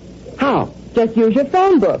up? How? Just use your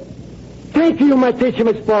phone book. Thank you, my teacher,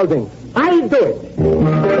 Miss Spaulding. I'll do it.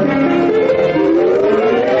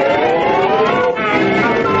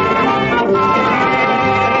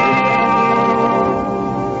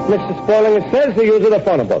 Mr. Spaulding says he uses the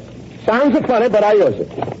phone book. Sounds funny, but I use it.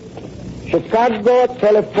 Chicago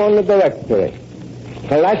Telephone Directory.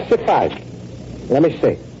 Classified. Let me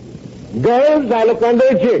see. Girls, I look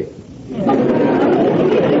under G.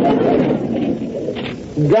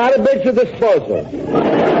 Garbage disposal.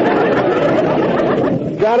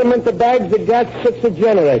 Garment bags, the gas fixer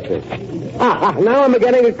generators. Now I'm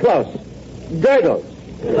getting it close. Girdles.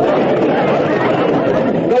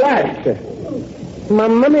 Relax.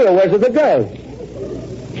 Mamma mia, where's the girls?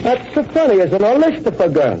 That's so funny, isn't it? A list for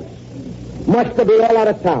girls. Must be all out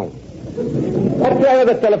of town. Let's try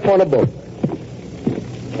the telephone book.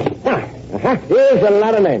 Here's a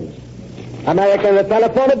lot of names. American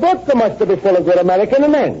telephone book must be full of good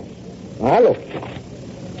American names. Look.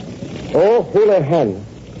 Oh, Houlihan.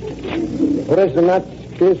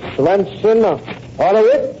 Brzezinski, Swenson,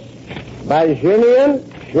 Horowitz, Bajinian,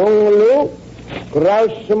 Jung-Lu,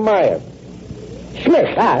 Krauss-Meyer.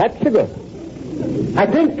 Smith, that's the good. I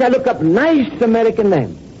think I look up nice American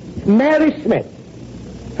name. Mary Smith.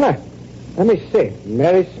 Huh. Let me see.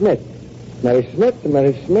 Mary Smith. Mary Smith,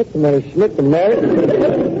 Mary Smith, Mary Smith, Mary...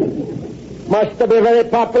 Must be a very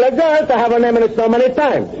popular girl to have her name in it so many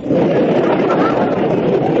times.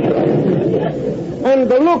 And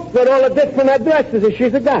look at all the different addresses that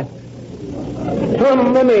she's got.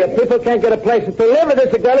 Mamma mia, people can't get a place to live with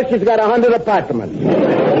this girl. She's got 100 apartments.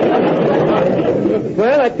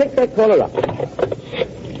 Well, I think I call her up.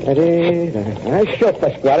 I sure,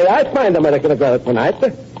 Pasquale. I'll find American girl tonight.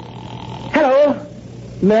 Hello,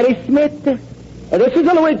 Mary Smith. This is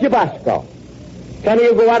Luigi Basco. Can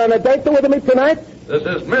you go out on a date with me tonight? This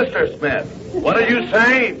is Mr. Smith. What are you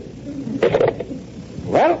saying?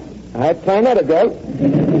 Well, I try another girl.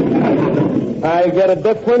 I get a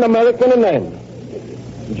different American name.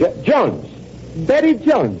 Jones. Betty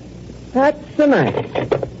Jones. That's so nice.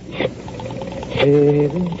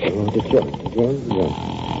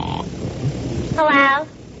 Hello?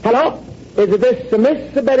 Hello? Is this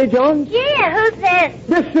Miss Betty Jones? Yeah, who's this?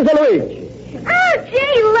 This is Luigi. Oh,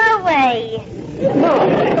 gee, Louie.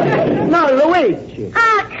 No, Luigi.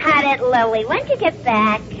 Oh, cut it, Louie. When'd you get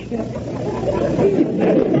back?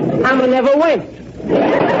 I never went.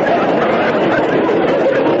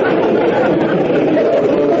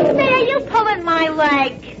 Say, are you pulling my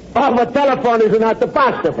leg? Oh, the telephone is not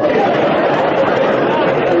possible.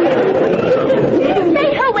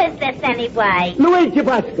 Say, who is this anyway? Luigi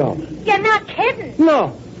Basco. You're not kidding.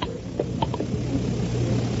 No.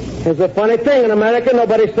 It's a funny thing. In America,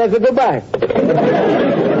 nobody says a goodbye.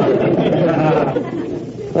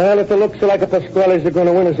 Well, if it looks like a Pasquale's are going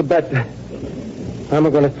to win us a bet, I'm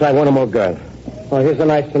going to try one more girl. Oh, here's a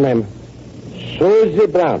nice name. Susie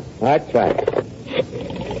Brown. I try.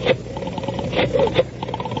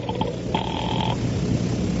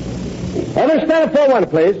 741,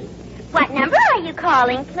 please. What number are you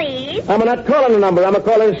calling, please? I'm not calling a number. I'm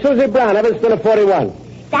calling Susie Brown, Evanston 41.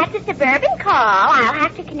 That's a suburban call. I'll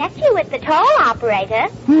have to connect you with the toll operator.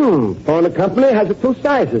 Phone company has two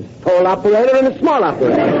sizes. Toll operator and a small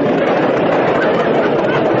operator.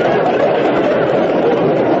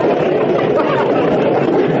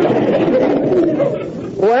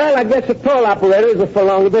 Well, I guess a toll operator is for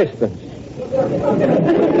long distance.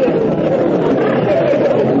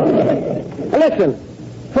 Listen,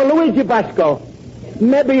 for Luigi Basco,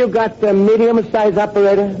 maybe you got the medium-sized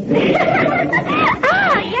operator?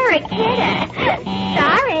 Oh, you're a kidder.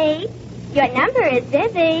 Sorry. Your number is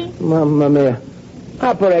busy. Mamma mia.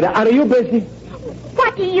 Operator, are you busy?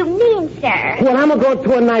 What do you mean, sir? Well, I'm going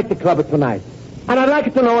to a nightclub tonight. And I'd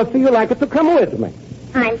like to know if you like it to come with me.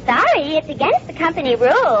 I'm sorry. It's against the company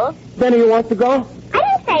rules. Then you want to go? I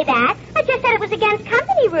didn't say that. I just said it was against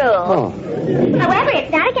company rules. Oh. However,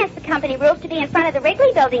 it's not against the company rules to be in front of the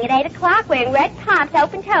Wrigley building at 8 o'clock wearing red pumps,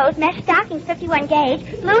 open toes, mesh stockings, 51 gauge,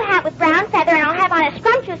 blue hat with brown feather, and I'll have on a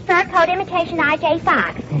scrumptious fur coat imitation I.J.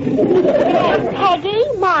 Fox. Peggy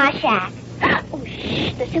Marshak. Oh,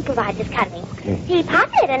 shh, the supervisor's coming.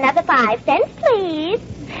 Deposit another 5 cents, please.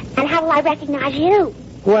 And how will I recognize you?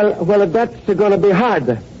 Well, that's going to be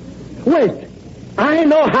hard. Wait. I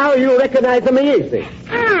know how you recognize me easy.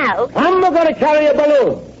 How? I'm going to carry a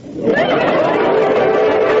balloon.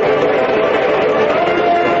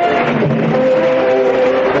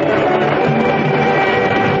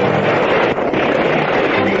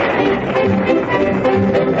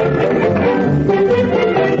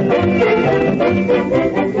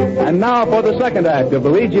 And now for the second act of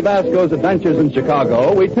Luigi Basco's adventures in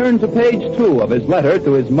Chicago, we turn to page 2 of his letter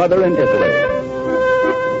to his mother in Italy.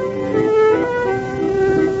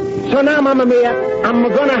 So now, Mamma Mia, I'm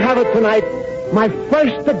going to have it tonight, my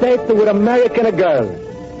first date with an American girl.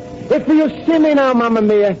 If you see me now, Mamma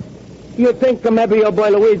Mia, you think maybe your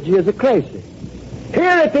boy Luigi is crazy.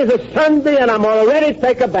 Here it is a Sunday, and I'm already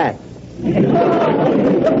take a bath.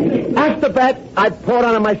 After that, I pour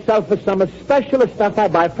on myself some special stuff I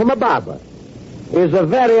buy from a barber. It's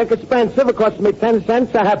very expensive. It costs me 10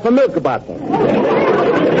 cents a half a milk bottle.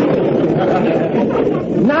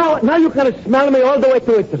 Now you can smell me all the way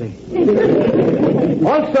to Italy.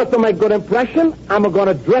 Also, to make good impression, I'm going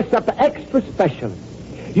to dress up extra special.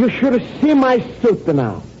 You should see my suit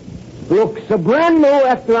now. Looks brand new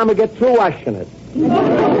after I'm going to get through washing it.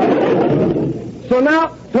 So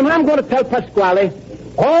now I'm going to tell Pasquale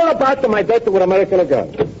all about my date with American girl.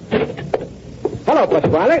 Hello,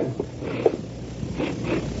 Pasquale.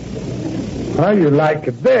 How you like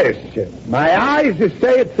this? My eyes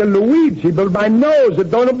say it's a Luigi, but my nose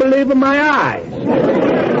don't believe in my eyes.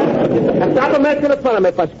 And stop making fun of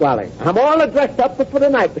me, Pasquale. I'm all dressed up for the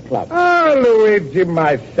night club. Oh, Luigi,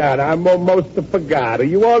 my son, I'm almost forgot. Are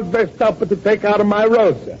you all dressed up to take out of my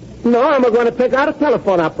Rosa? No, I'm going to take out a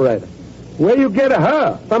telephone operator. Where you get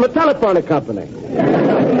her? From a telephone company.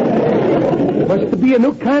 Must be a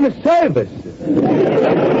new kind of service.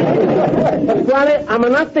 Pasquale, I'm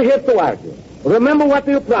not here to argue. Remember what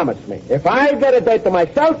you promised me. If I get a date to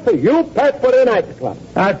myself, you pay for the nightclub.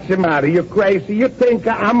 What's the matter? You crazy? You think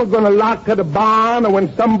I'm going to lock at the barn or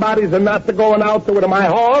when somebody's not going out with my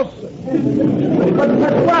horse? But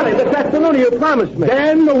Pasquale, this afternoon you promised me.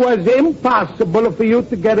 Then it was impossible for you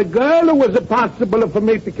to get a girl, or was it possible for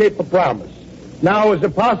me to keep a promise? Now, is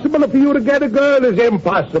it possible for you to get a girl? Is it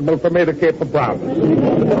impossible for me to keep a promise?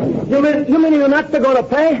 You mean you're not going to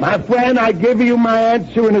pay? My friend, I give you my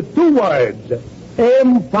answer in 2 words.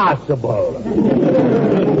 Impossible.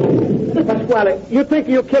 Pasquale, you think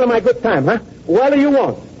you're killing my good time, huh? Well, you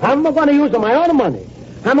won't. I'm going to use my own money.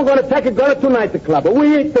 I'm going to take a girl to night club.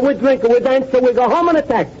 We eat, we drink, we dance, we go home in a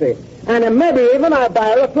taxi. And then maybe even I'll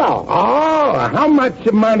buy her a flower. Oh, how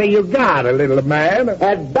much money you got, little man?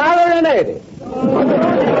 $1.80.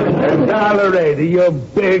 $1.80, you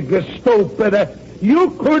big stupid. You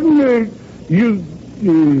couldn't,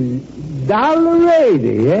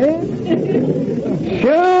 $1.80, eh?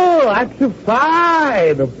 Sure, that's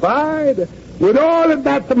fine. With all of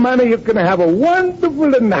that money, you can have a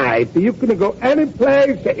wonderful night. You can go any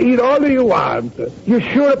place, eat all you want. You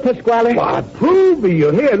sure, Pasquale? Well, I prove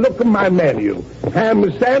you. Here, look at my menu.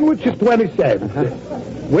 Ham sandwich is 20 cents.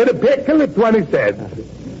 With a pickle, it's 20 cents.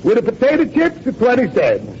 With a potato chips, it's 20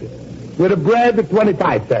 cents. With a bread, it's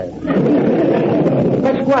 25 cents.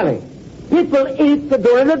 Pasquale, people eat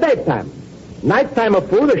during the daytime. Nighttime of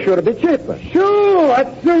food is sure to be cheaper. Sure,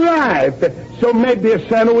 that's right. So maybe a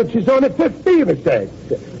sandwich is only 15 cents.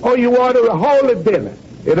 Or you order a whole dinner.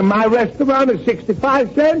 In my restaurant, it's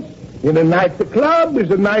 65 cents. In a night to club,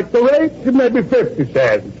 is a night to rate, maybe 50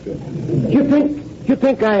 cents. You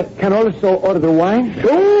think I can also order the wine?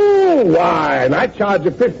 Sure, wine. I charge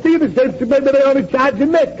you 15 cents, maybe they only charge a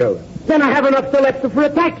nickel. Then I have enough to left for a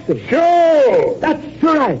taxi. Sure. That's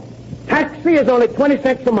right. Taxi is only 20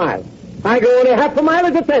 cents a mile. I go only half a mile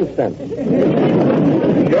at 10 cents.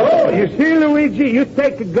 Sure. You see, Luigi, you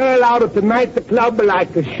take a girl out at the night club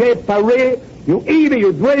like a Chez Paris. You eat or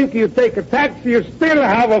you drink, you take a taxi, you still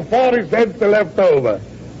have a 40 cents left over.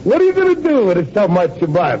 What are you going to do with so much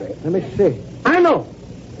money? Let me see. I know.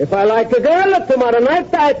 If I like a girl, tomorrow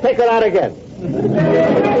night I take her out again.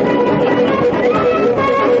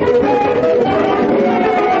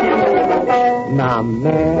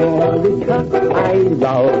 America, I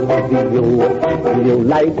love you. You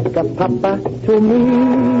like a papa to me.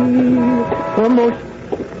 Almost.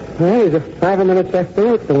 Hey, it's 5 minutes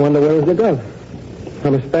after 8. I wonder where is the girl.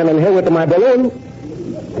 I'm standing here with my balloon.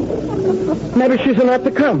 Maybe she's not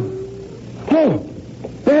to come. Oh,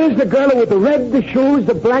 there's the girl with the red shoes,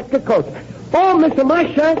 the black coat. Oh, Mr.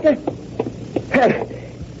 Marshank.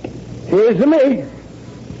 Here's me.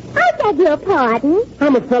 I beg your pardon.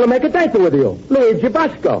 I'm a fellow make a date with you. Luigi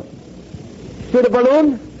Basco. See the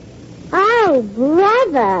balloon? Oh,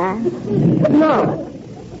 brother. No.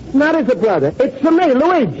 Not as a brother. It's for me,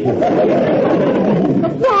 Luigi.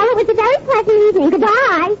 Well, it was a very pleasant evening.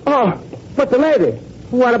 Goodbye. Oh, but the lady.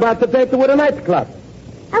 What about the date with a nightclub?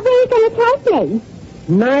 Where are you going to take me?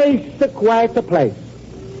 Nice, quiet place.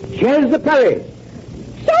 Chez Paris.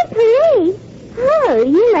 Chez Paris? Oh,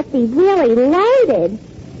 you must be really loaded.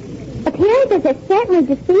 Appearances are certainly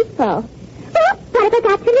deceitful. Well, what have I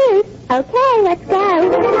got to lose? Okay, let's go.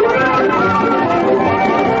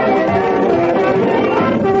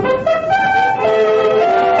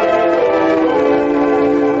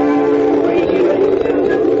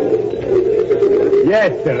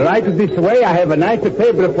 Yes, sir. Right this way, I have a nice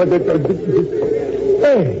table for the...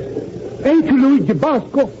 Hey, ain't you Luigi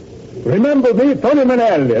Basco? Remember me, Tony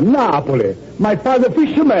Manelli, Napoli. My father,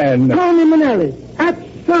 fisherman. Tony Manelli. That's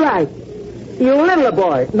right. You little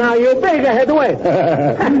boy. Now you big ahead away.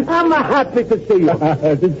 I'm happy to see you.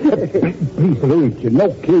 Please, Luigi,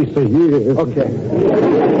 no kiss here. Okay.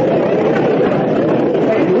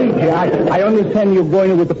 Luigi, I understand you're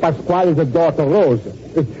going with the Pasquale's daughter, Rosa.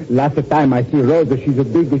 Last time I see Rosa, she's a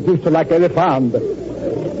big, just like elephant.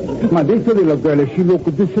 My this little girl, she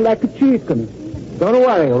looks just like a chicken. Don't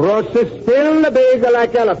worry, Rosa's still big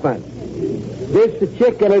like elephant. This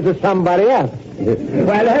chicken is somebody else.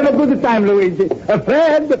 Well, have a good time, Luigi.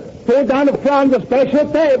 Fred, sit down in front of the special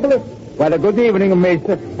table. Well, a good evening,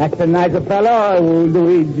 mister. That's a nice fellow,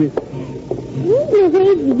 Luigi.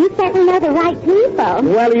 Luigi, you certainly know the right people.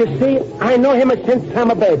 Well, you see, I know him since I'm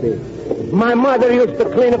a baby. My mother used to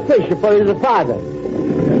clean a fish for his father.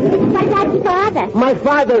 What about your father? My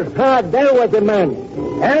father, there was a man.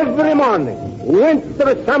 Every morning,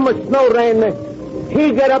 winter, summer, snow, rain,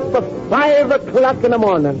 he get up at 5 o'clock in the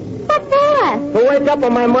morning. What for? To wake up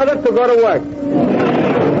on my mother to go to work.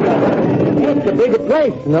 It's a big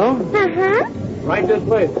place, no? Uh-huh. Right this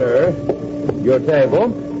way, sir. Your table.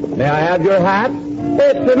 May I have your hat?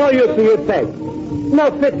 It's no use to you take.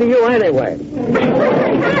 No fit to you anyway.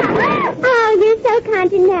 Oh, you're so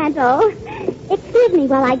continental. Excuse me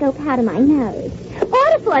while I go powder my nose.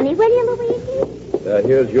 Order for me, will you, Luigi?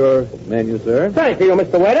 Here's your menu, sir. Thank you,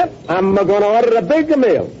 Mr. Waiter. I'm going to order a big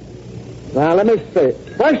meal. Now, let me see.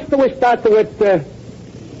 First, we start with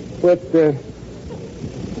waiter.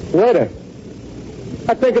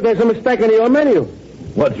 I think there's a mistake in your menu.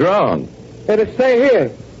 What's wrong? It'll say here,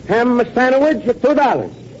 ham sandwich, $2.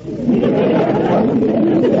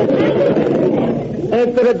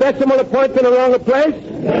 Is there a decimal point in the wrong place?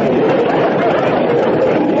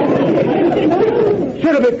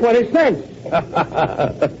 Should have been 20 cents.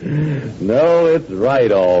 No, it's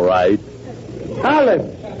right, all right.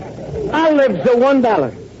 Olives. Olives are $1.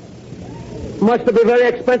 Must have been very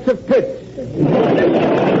expensive pits.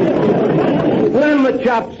 Lamb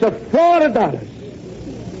chops are $4.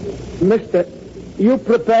 Mister, you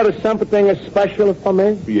prepare something special for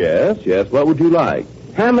me? Yes. What would you like?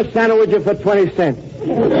 Ham sandwich for 20 cents.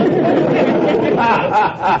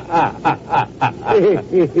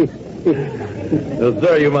 No,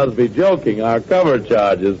 sir, you must be joking. Our cover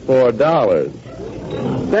charge is $4.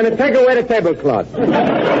 Then take away the tablecloth.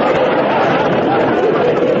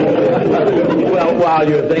 Well, while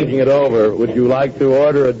you're thinking it over, would you like to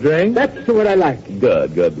order a drink? That's what I like.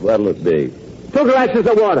 Good. What'll it be? 2 glasses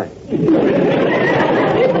of water.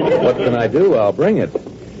 What can I do? I'll bring it.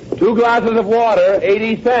 2 glasses of water,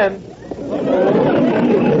 80 cents.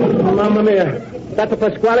 Mamma mia. Dr.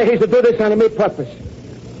 Pasquale, he's to do this on me purpose.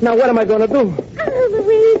 Now, what am I going to do? Oh,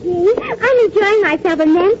 Luigi, I'm enjoying myself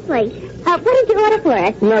immensely. What did you order for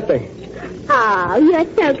us? Nothing. Oh, you're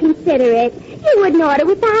so considerate. You wouldn't order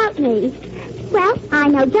without me. Well, I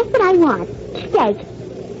know just what I want. Steak.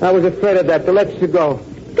 I was afraid of that. So let's go.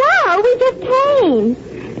 Go? We just came.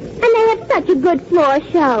 And they have such a good floor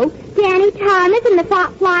show. Danny Thomas and the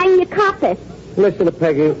Flying Eucalyptus. Listen to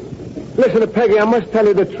Peggy, I must tell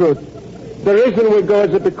you the truth. The reason we go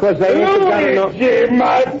is because I ain't got no... Luigi,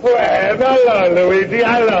 my friend. Hello, Luigi.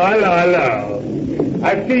 Hello. I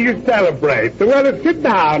see you celebrate. So, well, sit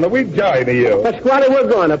down and we join you. Pasquale, we're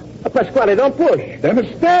going. Pasquale, don't push. Then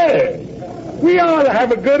stay. We all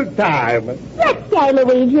have a good time. Let's stay,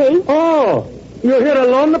 Luigi. Oh, you're here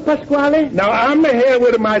alone, Pasquale? Now, I'm here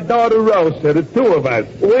with my daughter, Rosa, the 2 of us.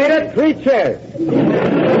 Wait at 3 chairs.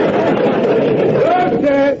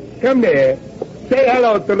 Rosa, come here. Say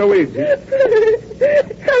hello to Luigi.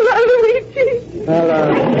 Hello, Luigi.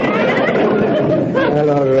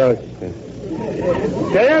 Hello, Rosa.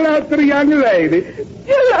 Say hello to the young lady.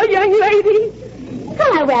 Hello, young lady.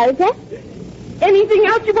 Hello, Rosa. Anything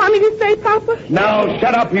else you want me to say, Papa? Now,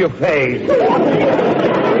 shut up your face.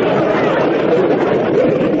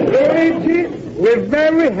 Luigi, we're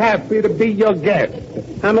very happy to be your guest.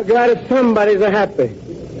 I'm glad that somebody's happy.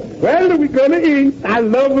 Well, we're going to eat. I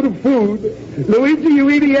love the food. Luigi, you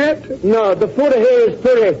eat yet? No, the food here is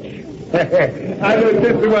too rich. I know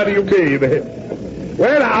just what you mean.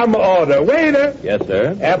 Well, I'm order. Waiter. Yes,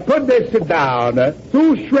 sir. Put this down.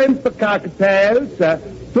 2 shrimp cocktails,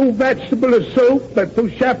 2 vegetable soup, 2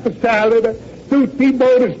 chef salad, 2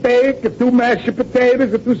 T-bone steak, 2 mashed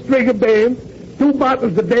potatoes, 2 string of beans, 2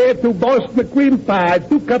 bottles of beer, 2 Boston cream pie,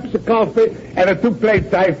 2 cups of coffee, and 2 plates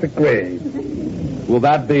of ice cream. Will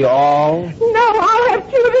that be all? No, I'll have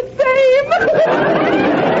 2 of the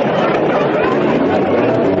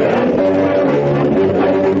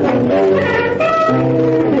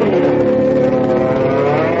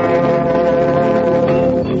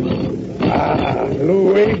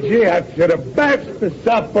Luigi, that's the best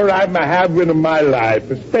supper I'm having in my life.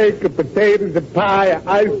 A steak, potatoes, a pie,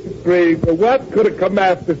 ice cream. What could have come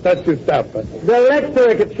after such a supper? The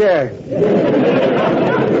electric chair.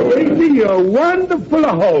 Luigi, you're a wonderful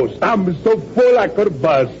host. I'm so full I could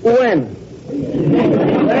bust. When?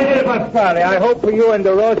 Hey, Pasquale, I hope you and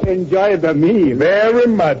the Rosa enjoy the meal. Very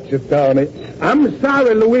much, Tony. I'm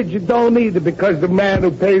sorry Luigi don't eat it because the man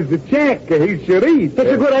who pays the check, he should eat.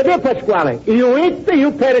 That's a good idea, Pasquale. You eat,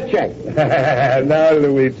 you pay the check. No,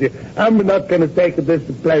 Luigi, I'm not going to take this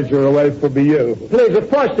pleasure away from you. Please,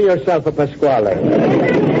 foster yourself, Pasquale.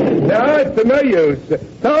 No, it's no use.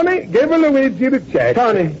 Tony, give Luigi the check.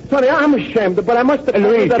 Tony, I'm ashamed, but I must have...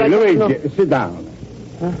 Luigi, sit down.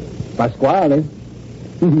 Huh? Pasquale,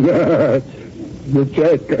 The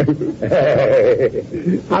check.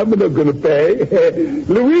 I'm not going to pay.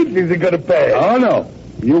 Luigi's going to pay. Oh, no.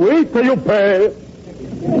 You wait till you pay.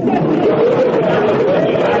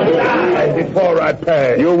 Before I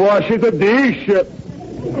pay. You wash the dish.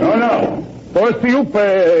 No, no. First you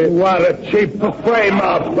pay. What a cheap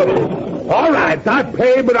frame-up. All right, I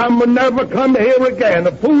pay, but I'm going to never come here again.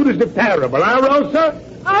 The food is terrible, huh, Rosa?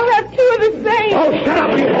 I'll have two of the same. Oh, shut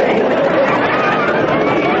up, you thing.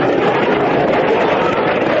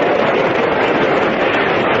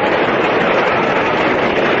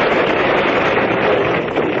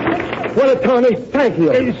 Well, Tony, thank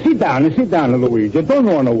you. Sit down, Luigi. Don't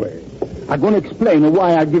run away. I'm going to explain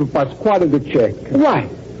why I give Pasquale the check. Why?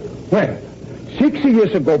 Well, 6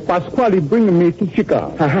 years ago, Pasquale bring me to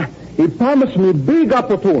Chicago. Uh-huh. He promised me big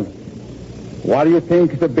opportunity. What do you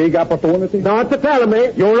think is a big opportunity? Not to tell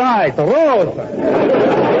me. You're right, Rosa.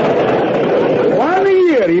 1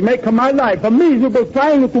 year he make my life a miserable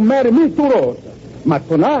trying to marry me to Rosa. But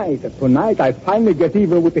tonight I finally get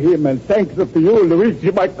even with him, and thanks to you,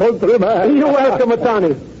 Luigi, my countryman. You're welcome,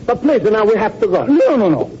 Tony. But please, now we have to go.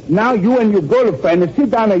 No. Now you and your girlfriend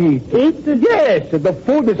sit down and eat. Eat? Yes, the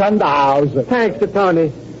food is on the house. Thanks to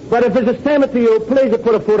Tony. But if it's the same to you, please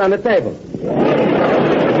put the food on the table.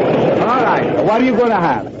 All right, what are you going to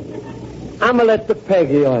have? I'm going to let the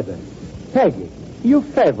Peggy order. Peggy, your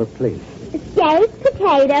favorite, please. Steak,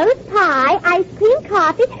 potatoes, pie, ice cream,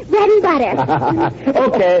 coffee, bread and butter.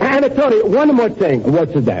 Okay. And Tony, one more thing.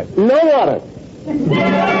 What's that? No water.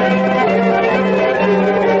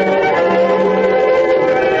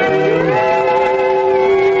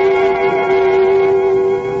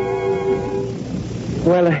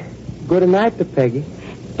 Well, good night to Peggy.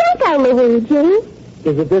 Don't go, Luigi.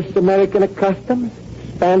 Is it this American custom?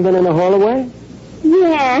 Standing in the hallway?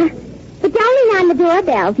 Yeah. But don't lean on the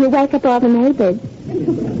doorbells. You'll wake up all the neighbors.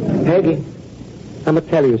 Peggy, I'm going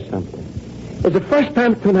to tell you something. It's the first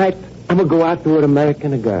time tonight I'm going to go out to an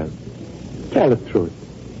American girl. Tell the truth.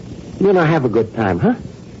 You and I have a good time, huh?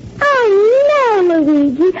 Oh, no,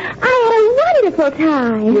 Luigi. I had a wonderful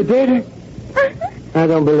time. You did? I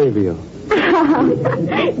don't believe you. Oh,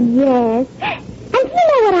 yes. And do you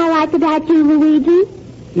know what I like about you, Luigi?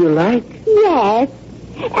 You like? Yes.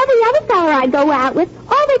 Every other fella I go out with,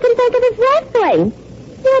 all they can think of is wrestling.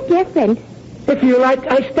 You're different. If you like,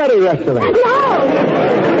 I study wrestling. No!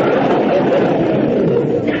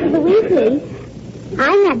 Luigi,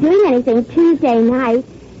 I'm not doing anything Tuesday night.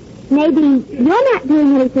 Maybe you're not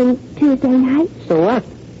doing anything Tuesday night. So what?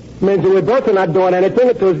 Means we're both not doing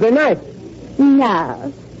anything Tuesday night.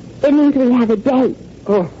 No. It means we have a date.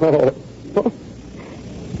 Oh.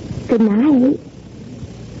 Good night.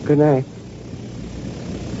 Good night.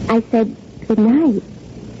 I said good night.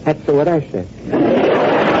 That's what I said.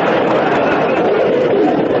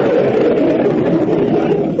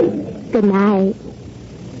 Good night.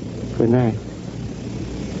 Good night.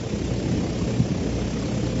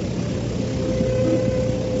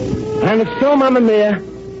 And so, Mamma Mia,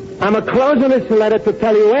 I'm a-closing this letter to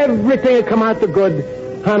tell you everything that come out to good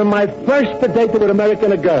on my first date with an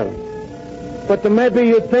American girl. But maybe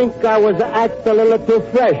you think I was act a little too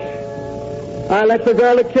fresh. I let the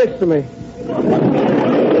girl kiss me.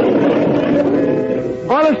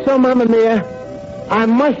 Also, Mamma Mia, I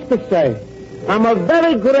must say, I'm a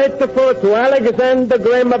very grateful to Alexander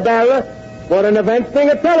Graham Bell for an inventing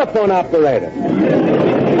a telephone operator.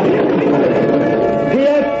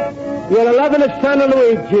 P.S. Your loving son,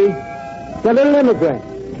 Luigi, the little immigrant.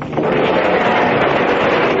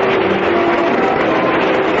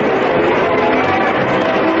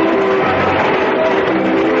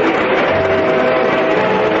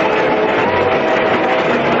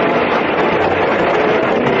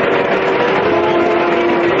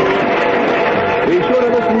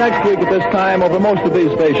 Next week at this time over most of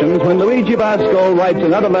these stations when Luigi Basco writes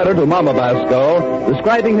another letter to Mama Basco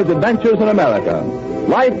describing his adventures in America.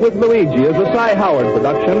 Life with Luigi is a Cy Howard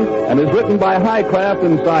production and is written by Highcraft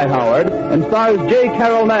and Cy Howard and stars J.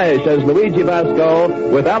 Carroll Nash as Luigi Basco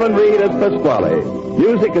with Alan Reed as Pasquale.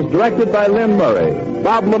 Music is directed by Lynn Murray.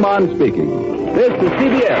 Bob Lamont speaking. This is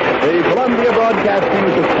CBS, the Columbia Broadcasting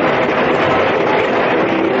System.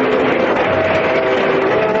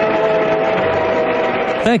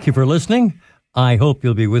 Thank you for listening. I hope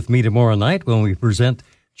you'll be with me tomorrow night when we present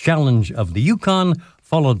Challenge of the Yukon,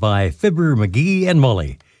 followed by Fibber, McGee, and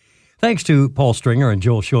Mully. Thanks to Paul Stringer and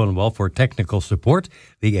Joel Schoenwell for technical support.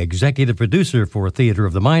 The executive producer for Theater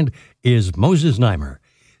of the Mind is Moses Neimer.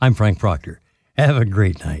 I'm Frank Proctor. Have a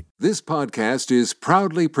great night. This podcast is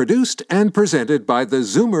proudly produced and presented by the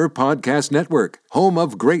Zoomer Podcast Network, home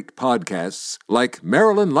of great podcasts like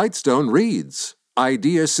Marilyn Lightstone Reads.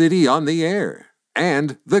 Idea City on the Air,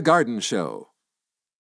 and The Garden Show.